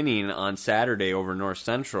winning on Saturday over North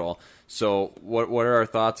Central. So what are our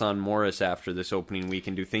thoughts on Morris after this opening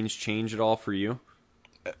weekend? Do things change at all for you?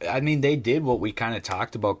 I mean, they did what we kind of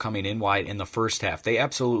talked about coming in wide in the first half. They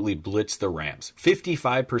absolutely blitzed the Rams.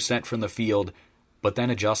 55% from the field, but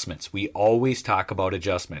then adjustments. We always talk about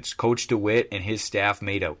adjustments. Coach DeWitt and his staff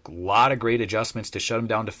made a lot of great adjustments to shut them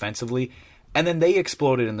down defensively, and then they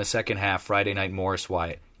exploded in the second half Friday night. Morris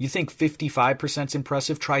Wyatt. You think 55% is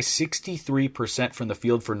impressive? Try 63% from the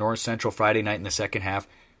field for North Central Friday night in the second half.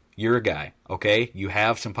 You're a guy, okay? You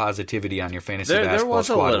have some positivity on your fantasy basketball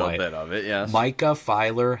squad. There was a little Wyatt. bit of it, yes. Micah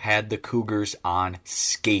Filer had the Cougars on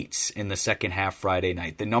skates in the second half Friday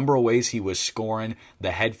night. The number of ways he was scoring,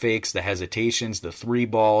 the head fakes, the hesitations, the 3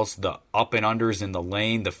 balls, the up and unders in the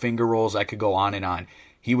lane, the finger rolls, I could go on and on.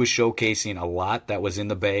 He was showcasing a lot that was in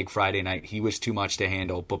the bag Friday night. He was too much to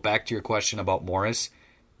handle. But back to your question about Morris,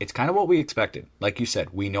 it's kind of what we expected. Like you said,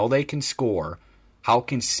 we know they can score. How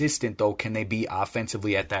consistent, though, can they be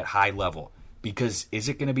offensively at that high level? Because is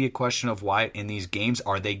it going to be a question of why in these games,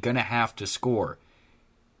 are they going to have to score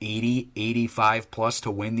 80, 85 plus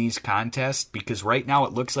to win these contests? Because right now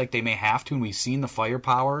it looks like they may have to, and we've seen the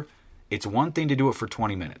firepower. It's one thing to do it for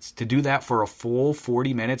 20 minutes. To do that for a full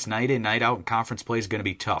 40 minutes, night in, night out in conference play is going to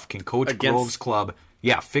be tough. Can Coach Grove's club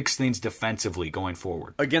fix things defensively going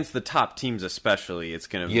forward? Against the top teams especially, it's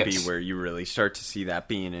going to be where you really start to see that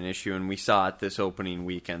being an issue, and we saw it this opening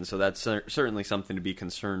weekend, so that's certainly something to be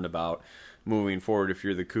concerned about moving forward if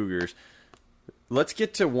you're the Cougars. Let's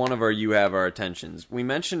get to one of our You Have Our Attentions. We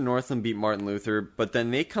mentioned Northland beat Martin Luther, but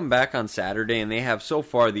then they come back on Saturday, and they have so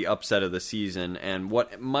far the upset of the season, and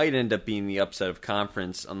what might end up being the upset of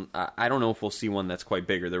conference. I don't know if we'll see one that's quite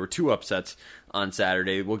bigger. There were 2 upsets on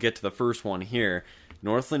Saturday. We'll get to the first one here.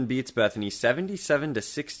 Northland beats Bethany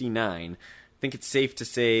 77-69. I think it's safe to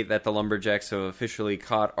say that the Lumberjacks have officially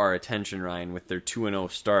caught our attention, Ryan, with their 2-0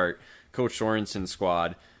 start. Coach Sorensen's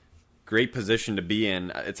squad, great position to be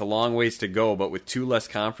in. It's a long ways to go, but with 2 less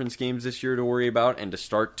conference games this year to worry about and to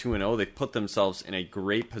start 2-0, they've put themselves in a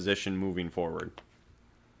great position moving forward.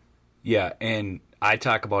 Yeah, and I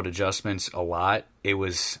talk about adjustments a lot. It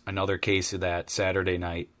was another case of that Saturday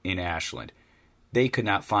night in Ashland. They could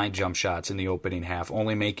not find jump shots in the opening half,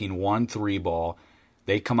 only making 1 3-ball.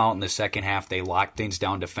 They come out in the second half, they lock things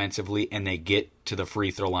down defensively, and they get to the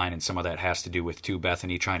free throw line, and some of that has to do with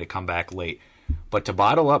Bethany trying to come back late. But to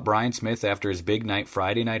bottle up Brian Smith after his big night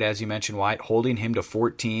Friday night, as you mentioned, Wyatt, holding him to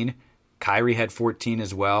 14, Kyrie had 14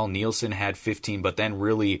 as well, Nielsen had 15, but then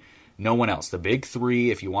really no one else. The big 3,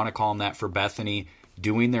 if you want to call them that, for Bethany,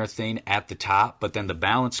 doing their thing at the top, but then the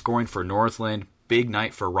balance scoring for Northland, big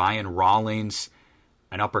night for Ryan Rawlings,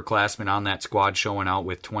 an upperclassman on that squad showing out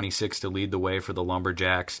with 26 to lead the way for the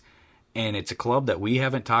Lumberjacks. And it's a club that we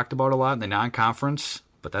haven't talked about a lot in the non-conference,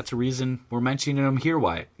 but that's a reason we're mentioning them here,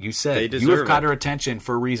 Wyatt. You said you have caught our attention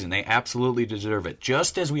for a reason. They absolutely deserve it,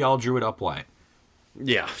 just as we all drew it up, Wyatt.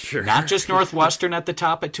 Yeah, sure. Not just Northwestern at the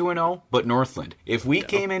top at 2-0, but Northland. If we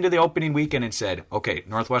came into the opening weekend and said, okay,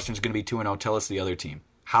 Northwestern's going to be 2-0, tell us the other team,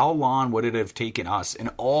 how long would it have taken us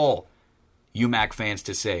and all UMAC fans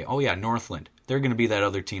to say, oh yeah, Northland, they're going to be that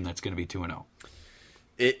other team that's going to be 2-0?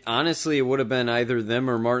 It honestly, it would have been either them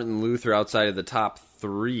or Martin Luther outside of the top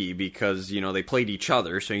 3 because, they played each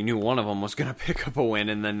other, so you knew one of them was going to pick up a win,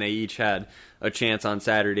 and then they each had a chance on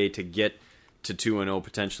Saturday to get to 2-0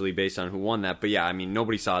 potentially based on who won that. But yeah,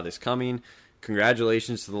 nobody saw this coming.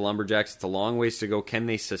 Congratulations to the Lumberjacks. It's a long ways to go. Can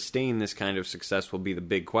they sustain this kind of success will be the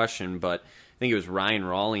big question, but I think it was Ryan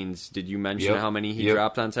Rawlings. Did you mention how many he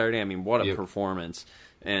dropped on Saturday? What a performance.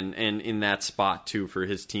 And in that spot, too, for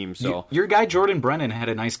his team. So your guy, Jordan Brennan, had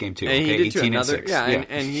a nice game, too. And he did, too. 18 and 6.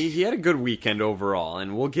 And he had a good weekend overall.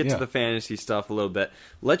 And we'll get to the fantasy stuff a little bit.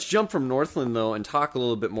 Let's jump from Northland, though, and talk a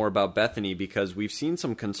little bit more about Bethany, because we've seen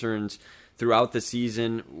some concerns throughout the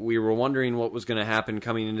season. We were wondering what was going to happen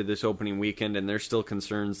coming into this opening weekend, and there's still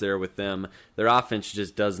concerns there with them. Their offense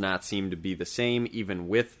just does not seem to be the same, even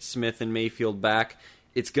with Smith and Mayfield back.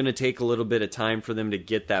 It's going to take a little bit of time for them to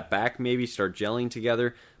get that back, maybe start gelling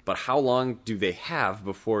together. But how long do they have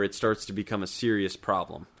before it starts to become a serious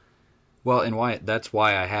problem? Well, and that's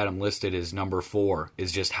why I had them listed as number 4,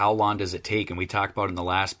 is just how long does it take? And we talked about in the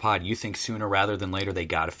last pod, you think sooner rather than later they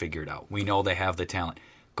got to figure it out. We know they have the talent.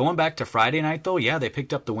 Going back to Friday night, though, yeah, they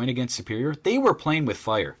picked up the win against Superior. They were playing with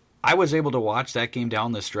fire. I was able to watch that game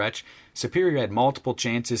down the stretch. Superior had multiple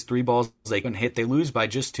chances, 3 balls they couldn't hit. They lose by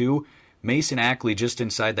just 2. Mason Ackley, just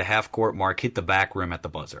inside the half-court mark, hit the back rim at the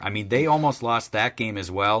buzzer. They almost lost that game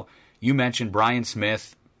as well. You mentioned Brian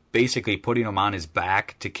Smith basically putting him on his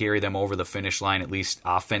back to carry them over the finish line, at least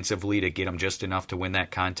offensively, to get them just enough to win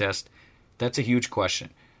that contest. That's a huge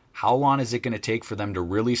question. How long is it going to take for them to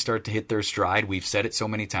really start to hit their stride? We've said it so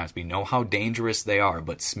many times. We know how dangerous they are,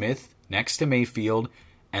 but Smith next to Mayfield,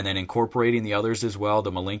 and then incorporating the others as well,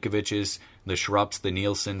 the Malinkoviches, the Schrups, the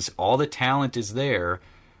Nielsens, all the talent is there.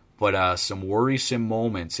 But some worrisome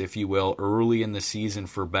moments, if you will, early in the season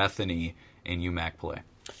for Bethany in UMAC play.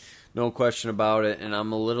 No question about it, and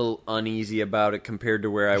I'm a little uneasy about it compared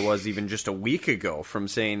to where I was even just a week ago from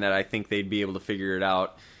saying that I think they'd be able to figure it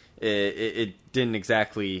out. It didn't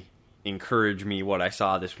exactly encourage me what I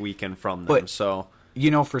saw this weekend from them. But,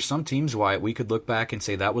 for some teams, Wyatt, we could look back and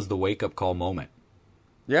say that was the wake-up call moment.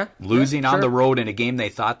 Yeah. Losing on the road in a game they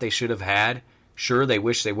thought they should have had. Sure, they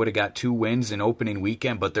wish they would have got 2 wins in opening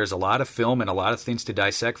weekend, but there's a lot of film and a lot of things to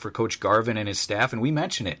dissect for Coach Garvin and his staff, and we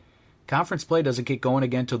mention it. Conference play doesn't get going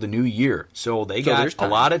again until the new year, so they got a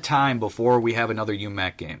lot of time before we have another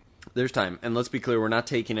UMAC game. There's time, and let's be clear, we're not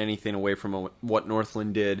taking anything away from what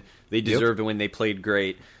Northland did. They deserved to win. They played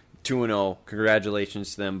great. 2-0,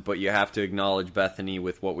 congratulations to them, but you have to acknowledge Bethany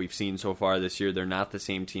with what we've seen so far this year. They're not the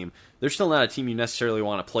same team. They're still not a team you necessarily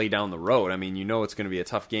want to play down the road. It's going to be a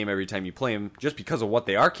tough game every time you play them just because of what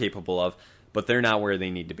they are capable of, but they're not where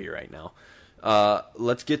they need to be right now.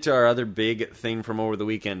 Let's get to our other big thing from over the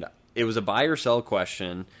weekend. It was a buy or sell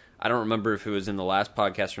question. I don't remember if it was in the last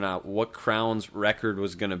podcast or not, what Crown's record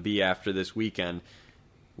was going to be after this weekend.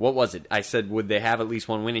 What was it? I said, would they have at least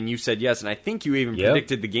one win? And you said yes, and I think you even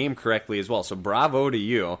predicted the game correctly as well. So bravo to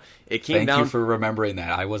you. Thank you for remembering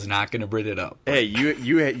that. I was not going to bring it up. Hey,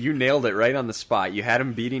 you nailed it right on the spot. You had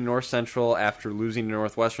them beating North Central after losing to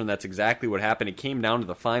Northwestern. That's exactly what happened. It came down to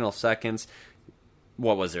the final seconds.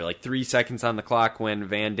 What was there, 3 seconds on the clock when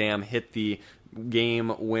Van Dam hit the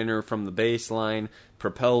game winner from the baseline,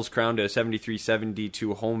 propels Crown to a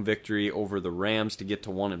 73-72 home victory over the Rams to get to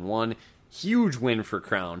 1-1. Huge win for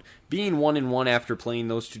Crown. Being 1-1 after playing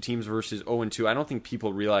those two teams versus 0-2, I don't think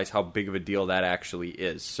people realize how big of a deal that actually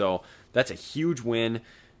is. So that's a huge win.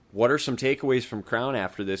 what are some takeaways from Crown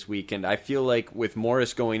after this weekend? I feel like with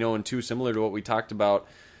Morris going 0-2, similar to what we talked about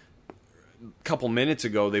a couple minutes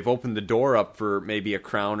ago, they've opened the door up for maybe a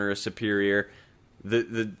Crown or a Superior.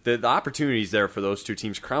 The opportunities there for those two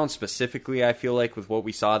teams. Crown specifically, I feel like with what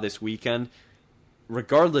we saw this weekend,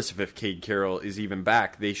 regardless of if Cade Carroll is even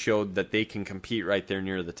back, they showed that they can compete right there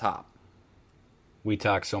near the top. We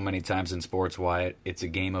talk so many times in sports, Wyatt, it's a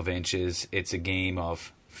game of inches, it's a game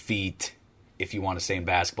of feet. If you want to say in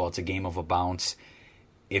basketball, it's a game of a bounce.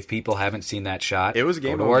 If people haven't seen that shot, it was a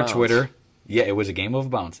game go of to a our bounce. Twitter. Yeah, it was a game of a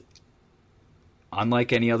bounce.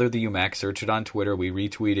 Unlike any other the UMAC, search it on Twitter. We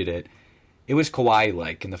retweeted it. It was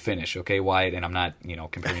Kawhi-like in the finish, okay, Wyatt? And I'm not,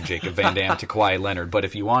 comparing Jacob Van Dam to Kawhi Leonard, but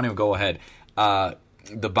if you want to, go ahead.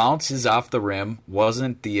 The bounces off the rim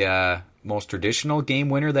wasn't the most traditional game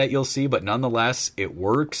winner that you'll see, but nonetheless, it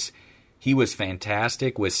works. He was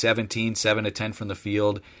fantastic with 17, 7 to 10 from the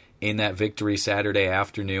field in that victory Saturday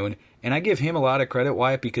afternoon. And I give him a lot of credit,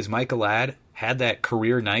 Wyatt, because Michael Ladd had that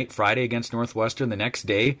career night Friday against Northwestern. The next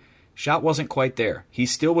day, shot wasn't quite there. He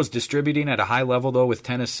still was distributing at a high level, though, with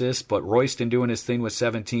 10 assists, but Royston doing his thing with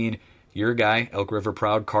 17. Your guy, Elk River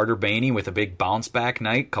proud, Carter Bainey, with a big bounce-back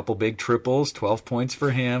night, couple big triples, 12 points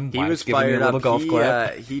for him. He was fired up.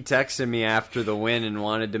 He texted me after the win and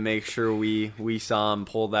wanted to make sure we saw him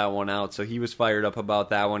pull that one out. So he was fired up about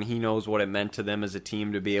that one. He knows what it meant to them as a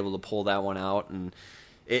team to be able to pull that one out. And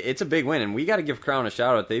it's a big win. And we got to give Crown a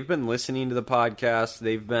shout-out. They've been listening to the podcast.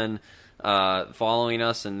 They've been following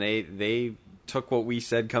us, and they took what we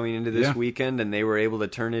said coming into this weekend, and they were able to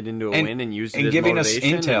turn it into a win and use it as giving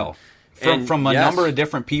motivation. us intel. From a number of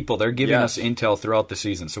different people. They're giving us intel throughout the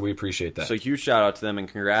season, so we appreciate that. So huge shout out to them and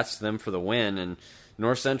congrats to them for the win. And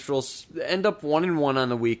North Central end up 1-1 on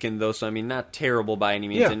the weekend, though, so I mean, not terrible by any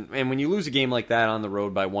means. Yeah. And when you lose a game like that on the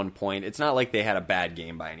road by 1 point, it's not like they had a bad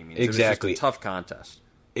game by any means. Exactly. It was just a tough contest.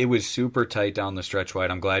 It was super tight down the stretch,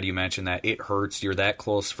 White. I'm glad you mentioned that. It hurts. You're that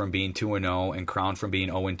close from being 2-0 and Crown from being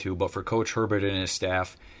 0-2. But for Coach Herbert and his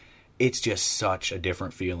staff, it's just such a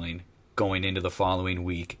different feeling going into the following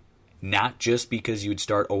week. Not just because you'd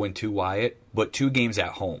start 0-2, Wyatt, but 2 games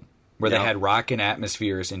at home where they had rocking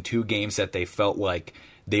atmospheres and 2 games that they felt like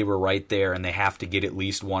they were right there and they have to get at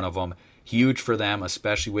least one of them. Huge for them,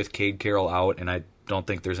 especially with Cade Carroll out, and I don't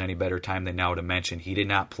think there's any better time than now to mention he did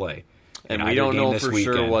not play. And we don't know for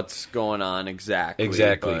sure what's going on exactly.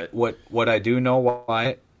 Exactly. What I do know,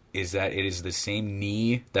 Wyatt, is that it is the same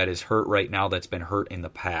knee that is hurt right now that's been hurt in the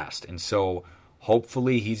past. And so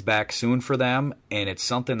hopefully he's back soon for them, and it's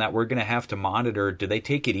something that we're going to have to monitor. Do they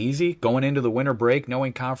take it easy going into the winter break,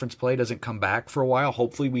 knowing conference play doesn't come back for a while?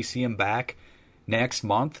 Hopefully we see him back next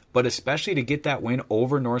month, but especially to get that win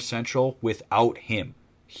over North Central without him.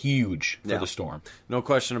 Huge for the Storm. No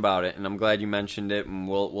question about it, and I'm glad you mentioned it, and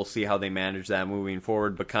we'll see how they manage that moving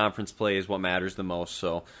forward, but conference play is what matters the most,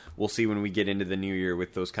 so we'll see when we get into the new year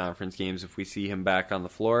with those conference games if we see him back on the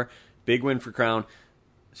floor. Big win for Crown.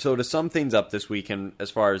 So to sum things up this weekend, as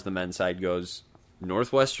far as the men's side goes,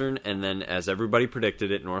 Northwestern, and then as everybody predicted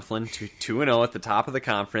it, Northland 2-0 at the top of the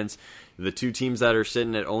conference. The 2 teams that are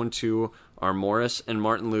sitting at 0-2 are Morris and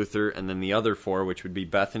Martin Luther, and then the other 4, which would be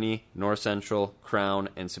Bethany, North Central, Crown,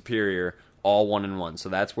 and Superior, all 1-1. So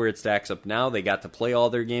that's where it stacks up now. They got to play all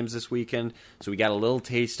their games this weekend, so we got a little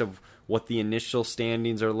taste of what the initial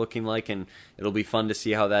standings are looking like, and it'll be fun to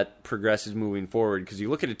see how that progresses moving forward, because you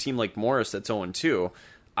look at a team like Morris that's 0-2,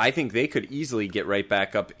 I think they could easily get right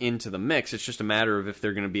back up into the mix. It's just a matter of if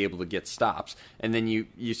they're going to be able to get stops. And then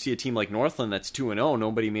you see a team like Northland that's 2-0.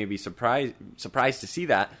 Nobody may be surprised to see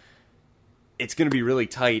that. It's going to be really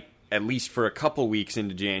tight, at least for a couple weeks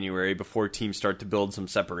into January, before teams start to build some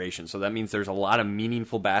separation. So that means there's a lot of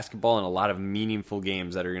meaningful basketball and a lot of meaningful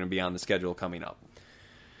games that are going to be on the schedule coming up.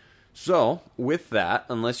 So, with that,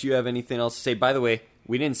 unless you have anything else to say, by the way,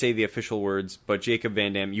 we didn't say the official words, but Jacob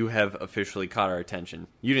Van Dam, you have officially caught our attention.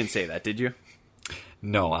 You didn't say that, did you?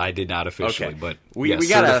 No, I did not officially, but we yes,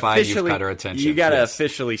 gotta certified officially, you've caught our attention. You got to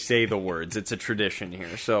officially say the words. It's a tradition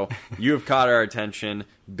here. So you have caught our attention.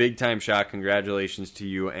 Big time shot. Congratulations to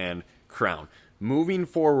you and Crown. Moving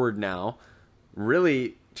forward now,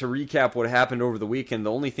 really to recap what happened over the weekend,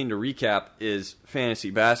 the only thing to recap is fantasy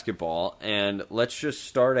basketball. And let's just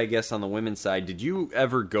start, I guess, on the women's side. Did you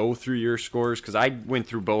ever go through your scores? Because I went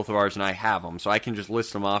through both of ours and I have them, so I can just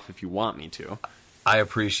list them off if you want me to. I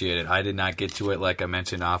appreciate it. I did not get to it like I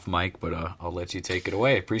mentioned off mic, but I'll let you take it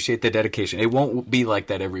away. Appreciate the dedication. It won't be like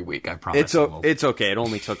that every week, I promise. It's okay. It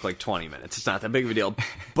only took like 20 minutes. It's not that big of a deal.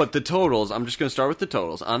 But the totals, I'm just going to start with the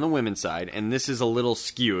totals. On the women's side, and this is a little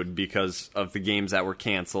skewed because of the games that were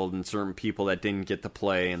canceled and certain people that didn't get to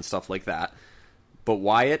play and stuff like that. But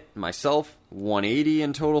Wyatt, myself, 180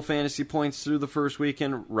 in total fantasy points through the first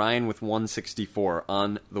weekend. Ryan with 164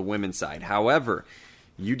 on the women's side. However,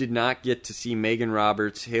 you did not get to see Megan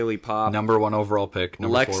Roberts, Haley Pop, Number 1 overall pick.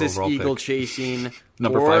 Number 4 Lexus overall Eagle pick. Chasing,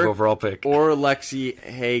 Number 5 overall pick. or Lexi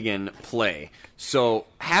Hagen play. So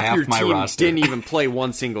half your my team roster. didn't even play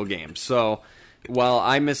one single game. So while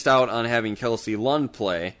I missed out on having Kelsey Lund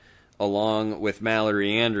play along with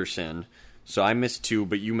Mallory Anderson, so I missed 2,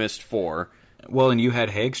 but you missed 4. Well, and you had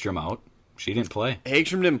Hagstrom out. She didn't play.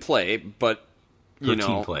 Hagstrom didn't play, but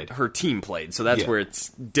Her team played. So that's Yeah. where it's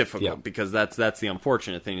difficult Yeah. because that's the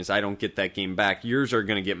unfortunate thing is I don't get that game back. Yours are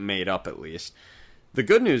going to get made up at least. The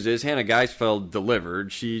good news is Hannah Geisfeld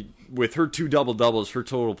delivered. She, with her 2 double-doubles, her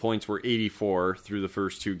total points were 84 through the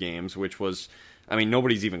first 2 games, which was, I mean,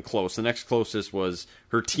 nobody's even close. The next closest was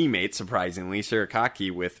her teammate, surprisingly, Sarah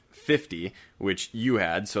Kaki, with 50, which you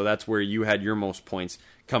had. So that's where you had your most points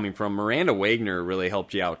coming from. Miranda Wagner really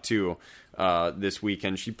helped you out, too, this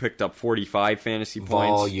weekend. She picked up 45 fantasy points.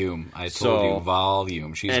 Volume. I told you,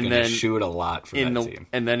 volume. She's going to shoot a lot for that team.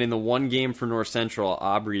 And then in the one game for North Central,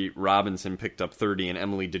 Aubrey Robinson picked up 30 and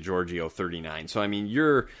Emily DiGiorgio 39. So, I mean,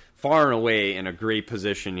 you're far and away in a great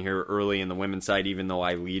position here early in the women's side, even though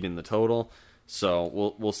I lead in the total.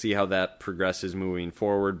 So we'll see how that progresses moving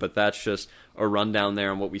forward. But that's just a rundown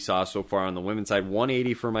there on what we saw so far on the women's side.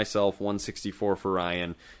 180 for myself, 164 for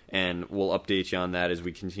Ryan, and we'll update you on that as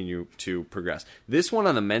we continue to progress. This one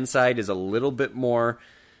on the men's side is a little bit more,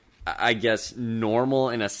 I guess, normal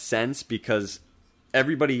in a sense because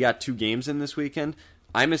everybody got 2 games in this weekend.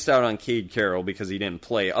 I missed out on Cade Carroll because he didn't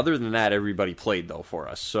play. Other than that, everybody played, though, for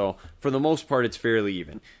us. So for the most part, it's fairly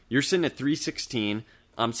even. You're sitting at 316.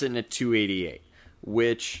 I'm sitting at 288,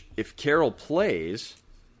 which, if Carroll plays,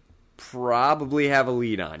 probably have a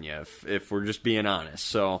lead on you, if we're just being honest.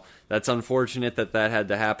 So that's unfortunate that had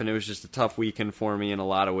to happen. It was just a tough weekend for me in a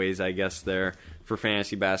lot of ways, I guess, there for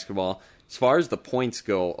fantasy basketball. As far as the points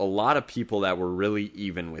go, a lot of people that were really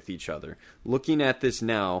even with each other. Looking at this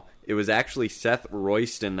now, it was actually Seth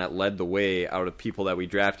Royston that led the way out of people that we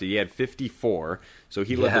drafted. He had 54, so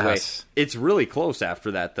he led the way. It's really close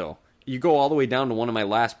after that, though. You go all the way down to one of my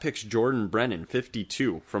last picks, Jordan Brennan,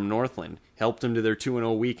 52 from Northland. Helped him to their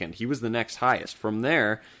 2-0 weekend. He was the next highest. From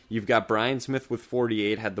there, you've got Brian Smith with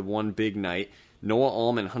 48, had the one big night. Noah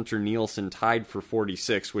Alm and Hunter Nielsen tied for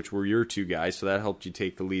 46, which were your 2 guys, so that helped you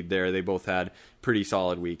take the lead there. They both had pretty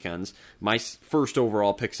solid weekends. My first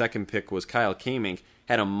overall pick, second pick, was Kyle Kamink.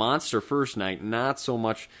 Had a monster first night, not so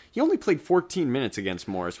much. He only played 14 minutes against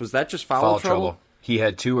Morris. Was that just foul trouble? He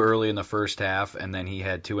had 2 early in the first half, and then he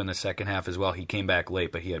had 2 in the second half as well. He came back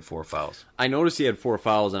late, but he had 4 fouls. I noticed he had 4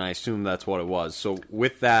 fouls, and I assumed that's what it was. So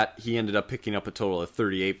with that, he ended up picking up a total of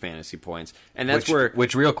 38 fantasy points. And that's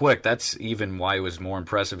Which real quick, that's even why it was more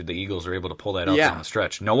impressive that the Eagles were able to pull that out down the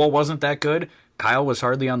stretch. Noah wasn't that good. Kyle was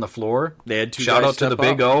hardly on the floor. They had 2 Shout guys out to the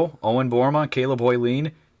step Big up. O, Owen Borma, Caleb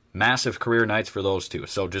Hoyleen. Massive career nights for those 2.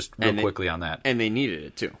 So just real quickly on that. And they needed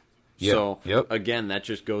it, too. Yep. So, again, that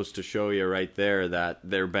just goes to show you right there that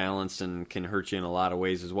they're balanced and can hurt you in a lot of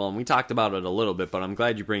ways as well. And we talked about it a little bit, but I'm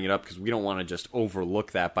glad you bring it up because we don't want to just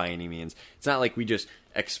overlook that by any means. It's not like we just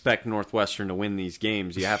expect Northwestern to win these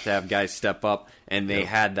games. You have to have guys step up, and they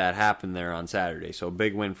had that happen there on Saturday. So,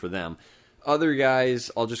 big win for them. Other guys,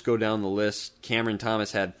 I'll just go down the list. Cameron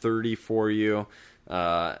Thomas had 30 for you.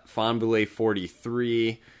 Fonboulet,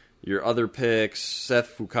 43. Your other picks, Seth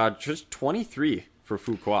Foucault, just 23. For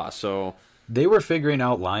Fuqua, so they were figuring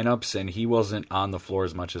out lineups, and he wasn't on the floor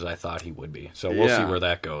as much as I thought he would be. So we'll see where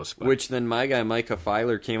that goes. But. Which then my guy Micah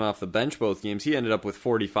Filer came off the bench both games. He ended up with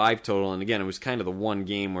 45 total, and again, it was kind of the one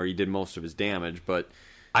game where he did most of his damage. But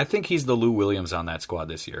I think he's the Lou Williams on that squad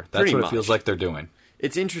this year. That's what it feels like they're doing.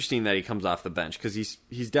 It's interesting that he comes off the bench because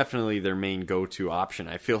he's definitely their main go-to option.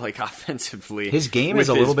 I feel like offensively, his game is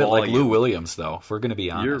a little bit like Lou Williams, though. If we're going to be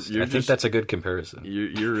honest, I think that's a good comparison.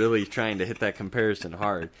 You're really trying to hit that comparison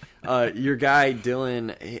hard. Your guy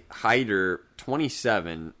Dylan Hyder,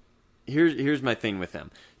 27. Here's my thing with him.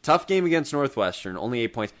 Tough game against Northwestern, only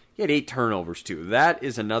 8 points. He had 8 turnovers too. That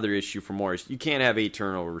is another issue for Morris. You can't have 8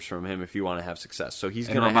 turnovers from him if you want to have success. So he's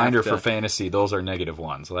going to. Reminder for fantasy: those are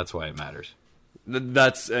 -1, so that's why it matters.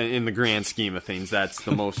 That's in the grand scheme of things. That's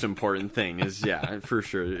the most important thing. Is for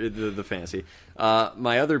sure the fantasy.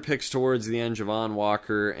 My other picks towards the end: Javon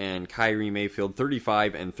Walker and Kyrie Mayfield,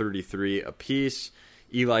 35 and 33 apiece.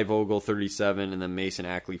 Eli Vogel, 37, and then Mason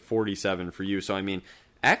Ackley, 47 for you. So I mean,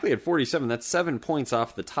 Ackley had 47. That's 7 points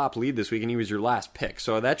off the top lead this week, and he was your last pick.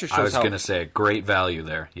 So that just shows I was going to say great value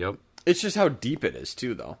there. Yep. It's just how deep it is,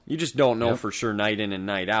 too, though. You just don't know for sure night in and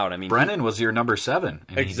night out. I mean, Brennan was your number 7.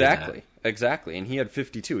 And exactly. And he had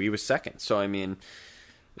 52. He was second. So, I mean...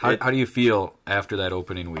 How do you feel after that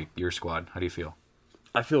opening week, your squad? How do you feel?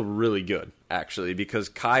 I feel really good, actually, because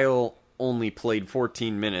Kyle only played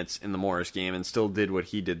 14 minutes in the Morris game and still did what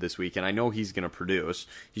he did this week, and I know he's going to produce.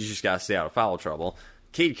 He's just got to stay out of foul trouble.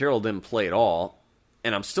 Cade Carroll didn't play at all,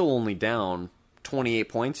 and I'm still only down 28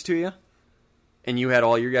 points to you. And you had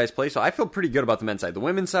all your guys play, so I feel pretty good about the men's side. The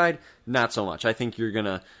women's side, not so much. I think you're going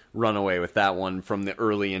to run away with that one from the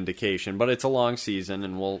early indication, but it's a long season,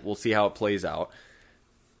 and we'll see how it plays out.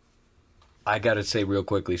 I got to say real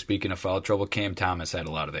quickly, speaking of foul trouble, Cam Thomas had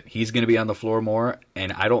a lot of it. He's going to be on the floor more,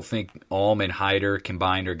 and I don't think Alm and Hyder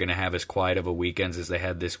combined are going to have as quiet of a weekends as they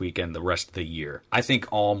had this weekend the rest of the year. I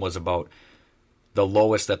think Alm was about the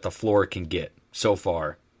lowest that the floor can get so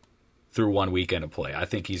far through one weekend of play. I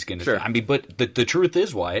think he's going to... Sure. I mean, but the truth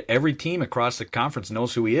is, Wyatt, every team across the conference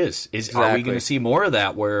knows who he is. Exactly. Are we going to see more of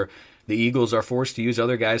that where the Eagles are forced to use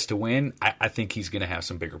other guys to win? I think he's going to have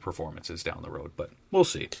some bigger performances down the road, but we'll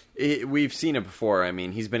see. We've seen it before. I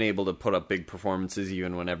mean, he's been able to put up big performances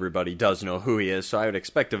even when everybody does know who he is, so I would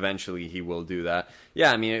expect eventually he will do that.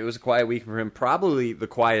 Yeah, I mean, it was a quiet week for him. Probably the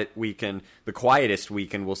quietest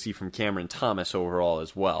weekend we'll see from Cameron Thomas overall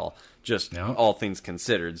as well, just all things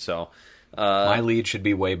considered. So my lead should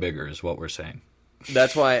be way bigger is what we're saying.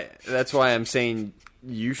 That's why I'm saying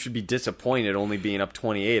you should be disappointed only being up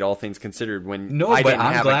 28, all things considered, when I didn't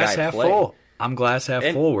have a guy play. Full. I'm glass half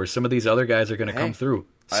full where some of these other guys are going to come through.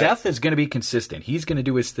 Seth is going to be consistent. He's going to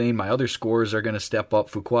do his thing. My other scorers are going to step up.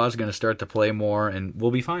 Fuqua is going to start to play more, and we'll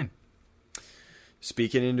be fine.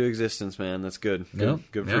 Speak it into existence, man. That's good.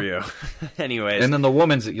 Good for you. Anyways. And then the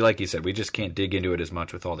women's, like you said, we just can't dig into it as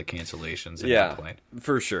much with all the cancellations.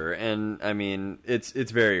 For sure. And, I mean, it's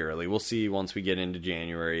very early. We'll see once we get into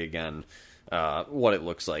January again what it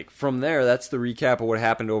looks like. From there, that's the recap of what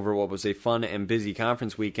happened over what was a fun and busy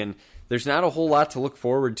conference weekend. There's not a whole lot to look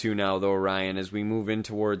forward to now, though, Ryan, as we move in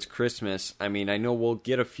towards Christmas. I mean, I know we'll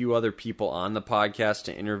get a few other people on the podcast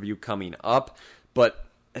to interview coming up, but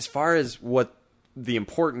as far as what the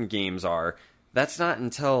important games are, that's not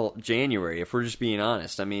until January, if we're just being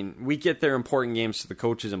honest. I mean, we get their important games to the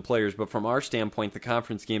coaches and players, but from our standpoint, the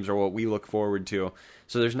conference games are what we look forward to.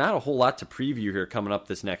 So there's not a whole lot to preview here coming up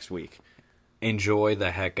this next week. Enjoy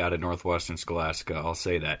the heck out of Northwestern Scholastica, I'll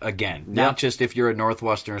say that. Again, not just if you're a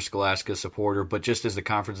Northwestern Scholastica supporter, but just as the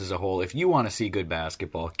conference as a whole. If you want to see good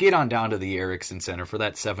basketball, get on down to the Erickson Center for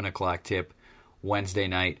that 7 o'clock tip Wednesday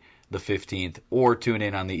night, the 15th, or tune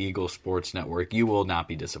in on the Eagles Sports Network. You will not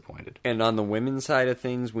be disappointed. And on the women's side of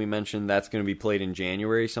things, we mentioned that's going to be played in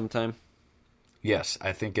January sometime? Yes,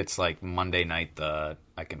 I think it's like Monday night. I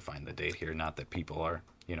can find the date here, not that people are,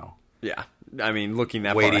 Yeah, I mean, looking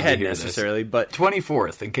that far ahead necessarily, but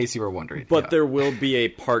 24th, in case you were wondering. But there will be a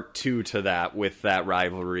part 2 to that with that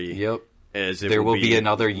rivalry. Yep. There will be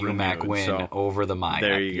another UMAC win over the Maya.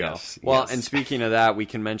 There you go. Well, and speaking of that, we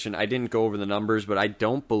can mention, I didn't go over the numbers, but I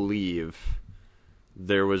don't believe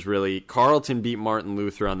there was really... Carleton beat Martin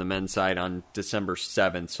Luther on the men's side on December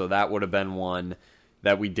 7th, so that would have been one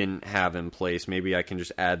that we didn't have in place. Maybe I can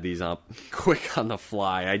just add these up quick on the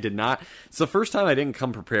fly. I did not. It's the first time I didn't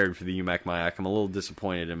come prepared for the UMAC MIAC. I'm a little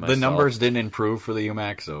disappointed in myself. The numbers didn't improve for the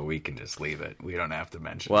UMAC, so we can just leave it. We don't have to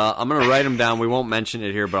mention it. Well, I'm going to write them down. We won't mention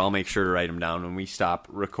it here, but I'll make sure to write them down when we stop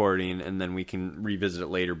recording, and then we can revisit it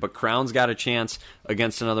later. But Crown's got a chance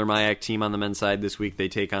against another MIAC team on the men's side this week. They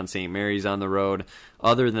take on St. Mary's on the road.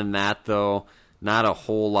 Other than that, though, not a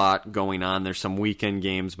whole lot going on. There's some weekend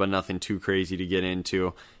games, but nothing too crazy to get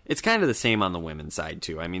into. It's kind of the same on the women's side,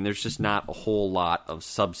 too. I mean, there's just not a whole lot of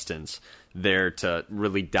substance there to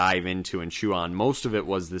really dive into and chew on. Most of it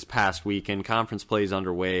was this past weekend. Conference play is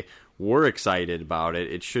underway. We're excited about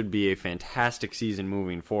it. It should be a fantastic season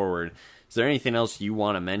moving forward. Is there anything else you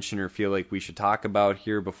want to mention or feel like we should talk about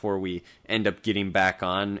here before we end up getting back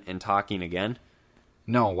on and talking again?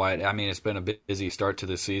 No, I mean, it's been a busy start to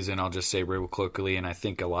the season, I'll just say real quickly, and I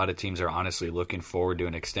think a lot of teams are honestly looking forward to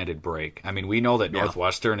an extended break. I mean, we know that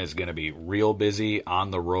Northwestern is going to be real busy on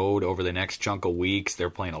the road over the next chunk of weeks. They're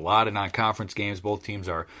playing a lot of non-conference games. Both teams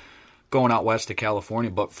are going out west to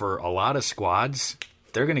California, but for a lot of squads,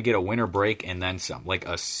 they're going to get a winter break and then some, like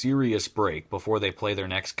a serious break before they play their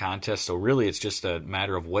next contest. So really, it's just a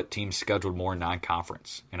matter of what team's scheduled more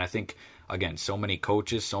non-conference. And I think... Again, so many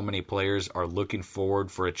coaches, so many players are looking forward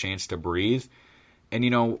for a chance to breathe.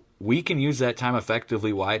 And, we can use that time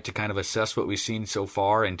effectively, Wyatt, to kind of assess what we've seen so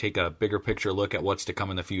far and take a bigger picture look at what's to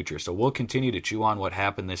come in the future. So we'll continue to chew on what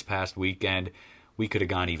happened this past weekend. we could have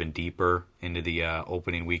gone even deeper into the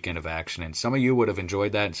opening weekend of action. And some of you would have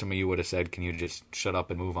enjoyed that, and some of you would have said, can you just shut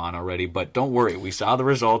up and move on already? But don't worry. We saw the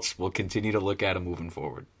results. We'll continue to look at them moving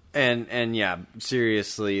forward. And yeah,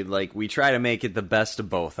 seriously, like, we try to make it the best of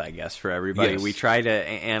both, I guess, for everybody. Yes. We try to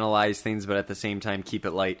analyze things, but at the same time keep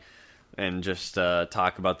it light and just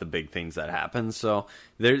talk about the big things that happen. So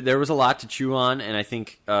there was a lot to chew on, and I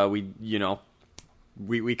think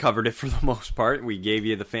we covered it for the most part. We gave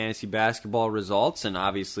you the fantasy basketball results, and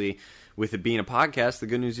obviously with it being a podcast, the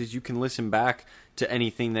good news is you can listen back to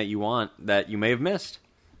anything that you want that you may have missed.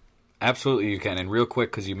 Absolutely you can. And real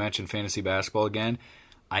quick, because you mentioned fantasy basketball again,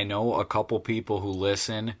 I know a couple people who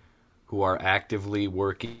listen who are actively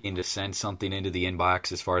working to send something into the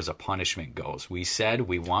inbox as far as a punishment goes. We said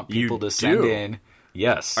we want people to send in.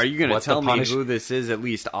 Yes. Are you going to tell me who this is, at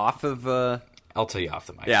least off of... I'll tell you off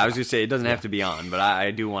the mic. Yeah, I was going to say, it doesn't have to be on, but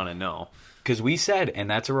I do want to know. Because we said, and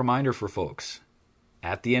that's a reminder for folks,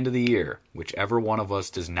 at the end of the year, whichever one of us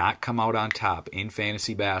does not come out on top in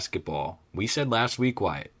fantasy basketball, we said last week,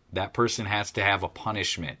 Wyatt, that person has to have a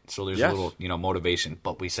punishment. So there's a little, motivation.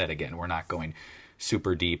 But we said, again, we're not going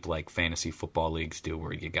super deep like fantasy football leagues do,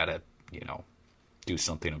 where you got to, do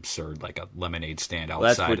something absurd like a lemonade stand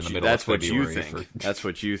outside in the middle of February. That's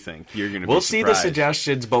what you think. You're going to We'll see the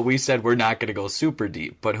suggestions, but we said we're not going to go super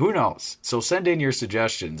deep. But who knows? So send in your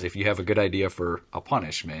suggestions if you have a good idea for a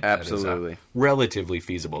punishment. Absolutely. That is, relatively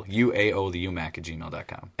feasible.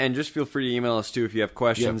 UAOtheumac@gmail.com. And just feel free to email us, too, if you have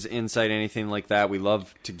questions, insight, anything like that. We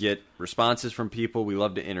love to get responses from people. We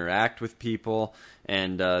love to interact with people.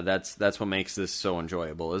 And that's what makes this so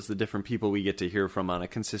enjoyable, is the different people we get to hear from on a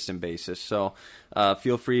consistent basis. So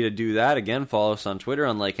feel free to do that. Again, follow us on Twitter,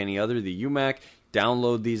 unlike any other, the UMAC.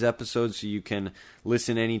 Download these episodes so you can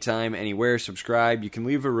listen anytime, anywhere. Subscribe. You can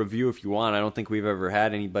leave a review if you want. I don't think we've ever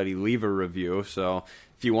had anybody leave a review. So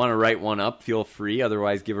if you want to write one up, feel free.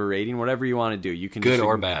 Otherwise, give a rating. Whatever you want to do. You can good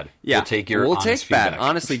or bad. Yeah, we'll take your honest feedback. Bad.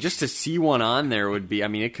 Honestly, just to see one on there would be. I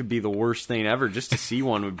mean, it could be the worst thing ever. Just to see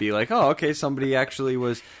one would be like, oh, okay, somebody actually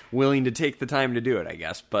was willing to take the time to do it, I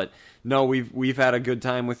guess. But no, we've had a good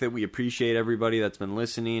time with it. We appreciate everybody that's been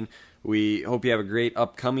listening. We hope you have a great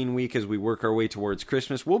upcoming week as we work our way towards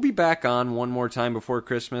Christmas. We'll be back on one more time before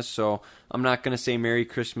Christmas, so I'm not going to say Merry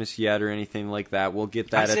Christmas yet or anything like that. We'll get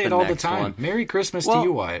that at the next one. I say it all the time. Merry Christmas to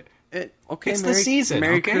you, Wyatt. It's the season.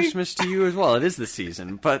 Merry Christmas to you as well. It is the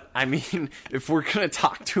season. But, I mean, if we're going to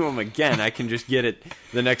talk to him again, I can just get it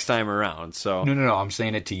the next time around. So No. I'm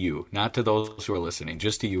saying it to you, not to those who are listening,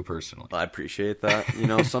 just to you personally. I appreciate that.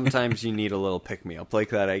 Sometimes you need a little pick-me-up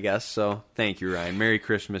like that, I guess. So thank you, Ryan. Merry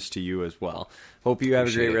Christmas to you as well. Hope you have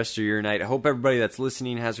a great rest of your night. I hope everybody that's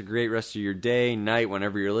listening has a great rest of your day, night,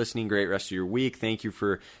 whenever you're listening. Great rest of your week. Thank you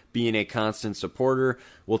for being a constant supporter.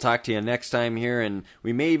 We'll talk to you next time here, and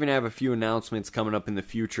we may even have a few announcements coming up in the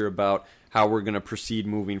future about how we're going to proceed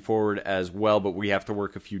moving forward as well, but we have to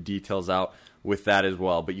work a few details out with that as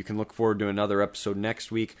well. But you can look forward to another episode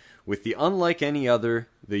next week with the Unlike Any Other,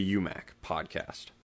 the UMAC podcast.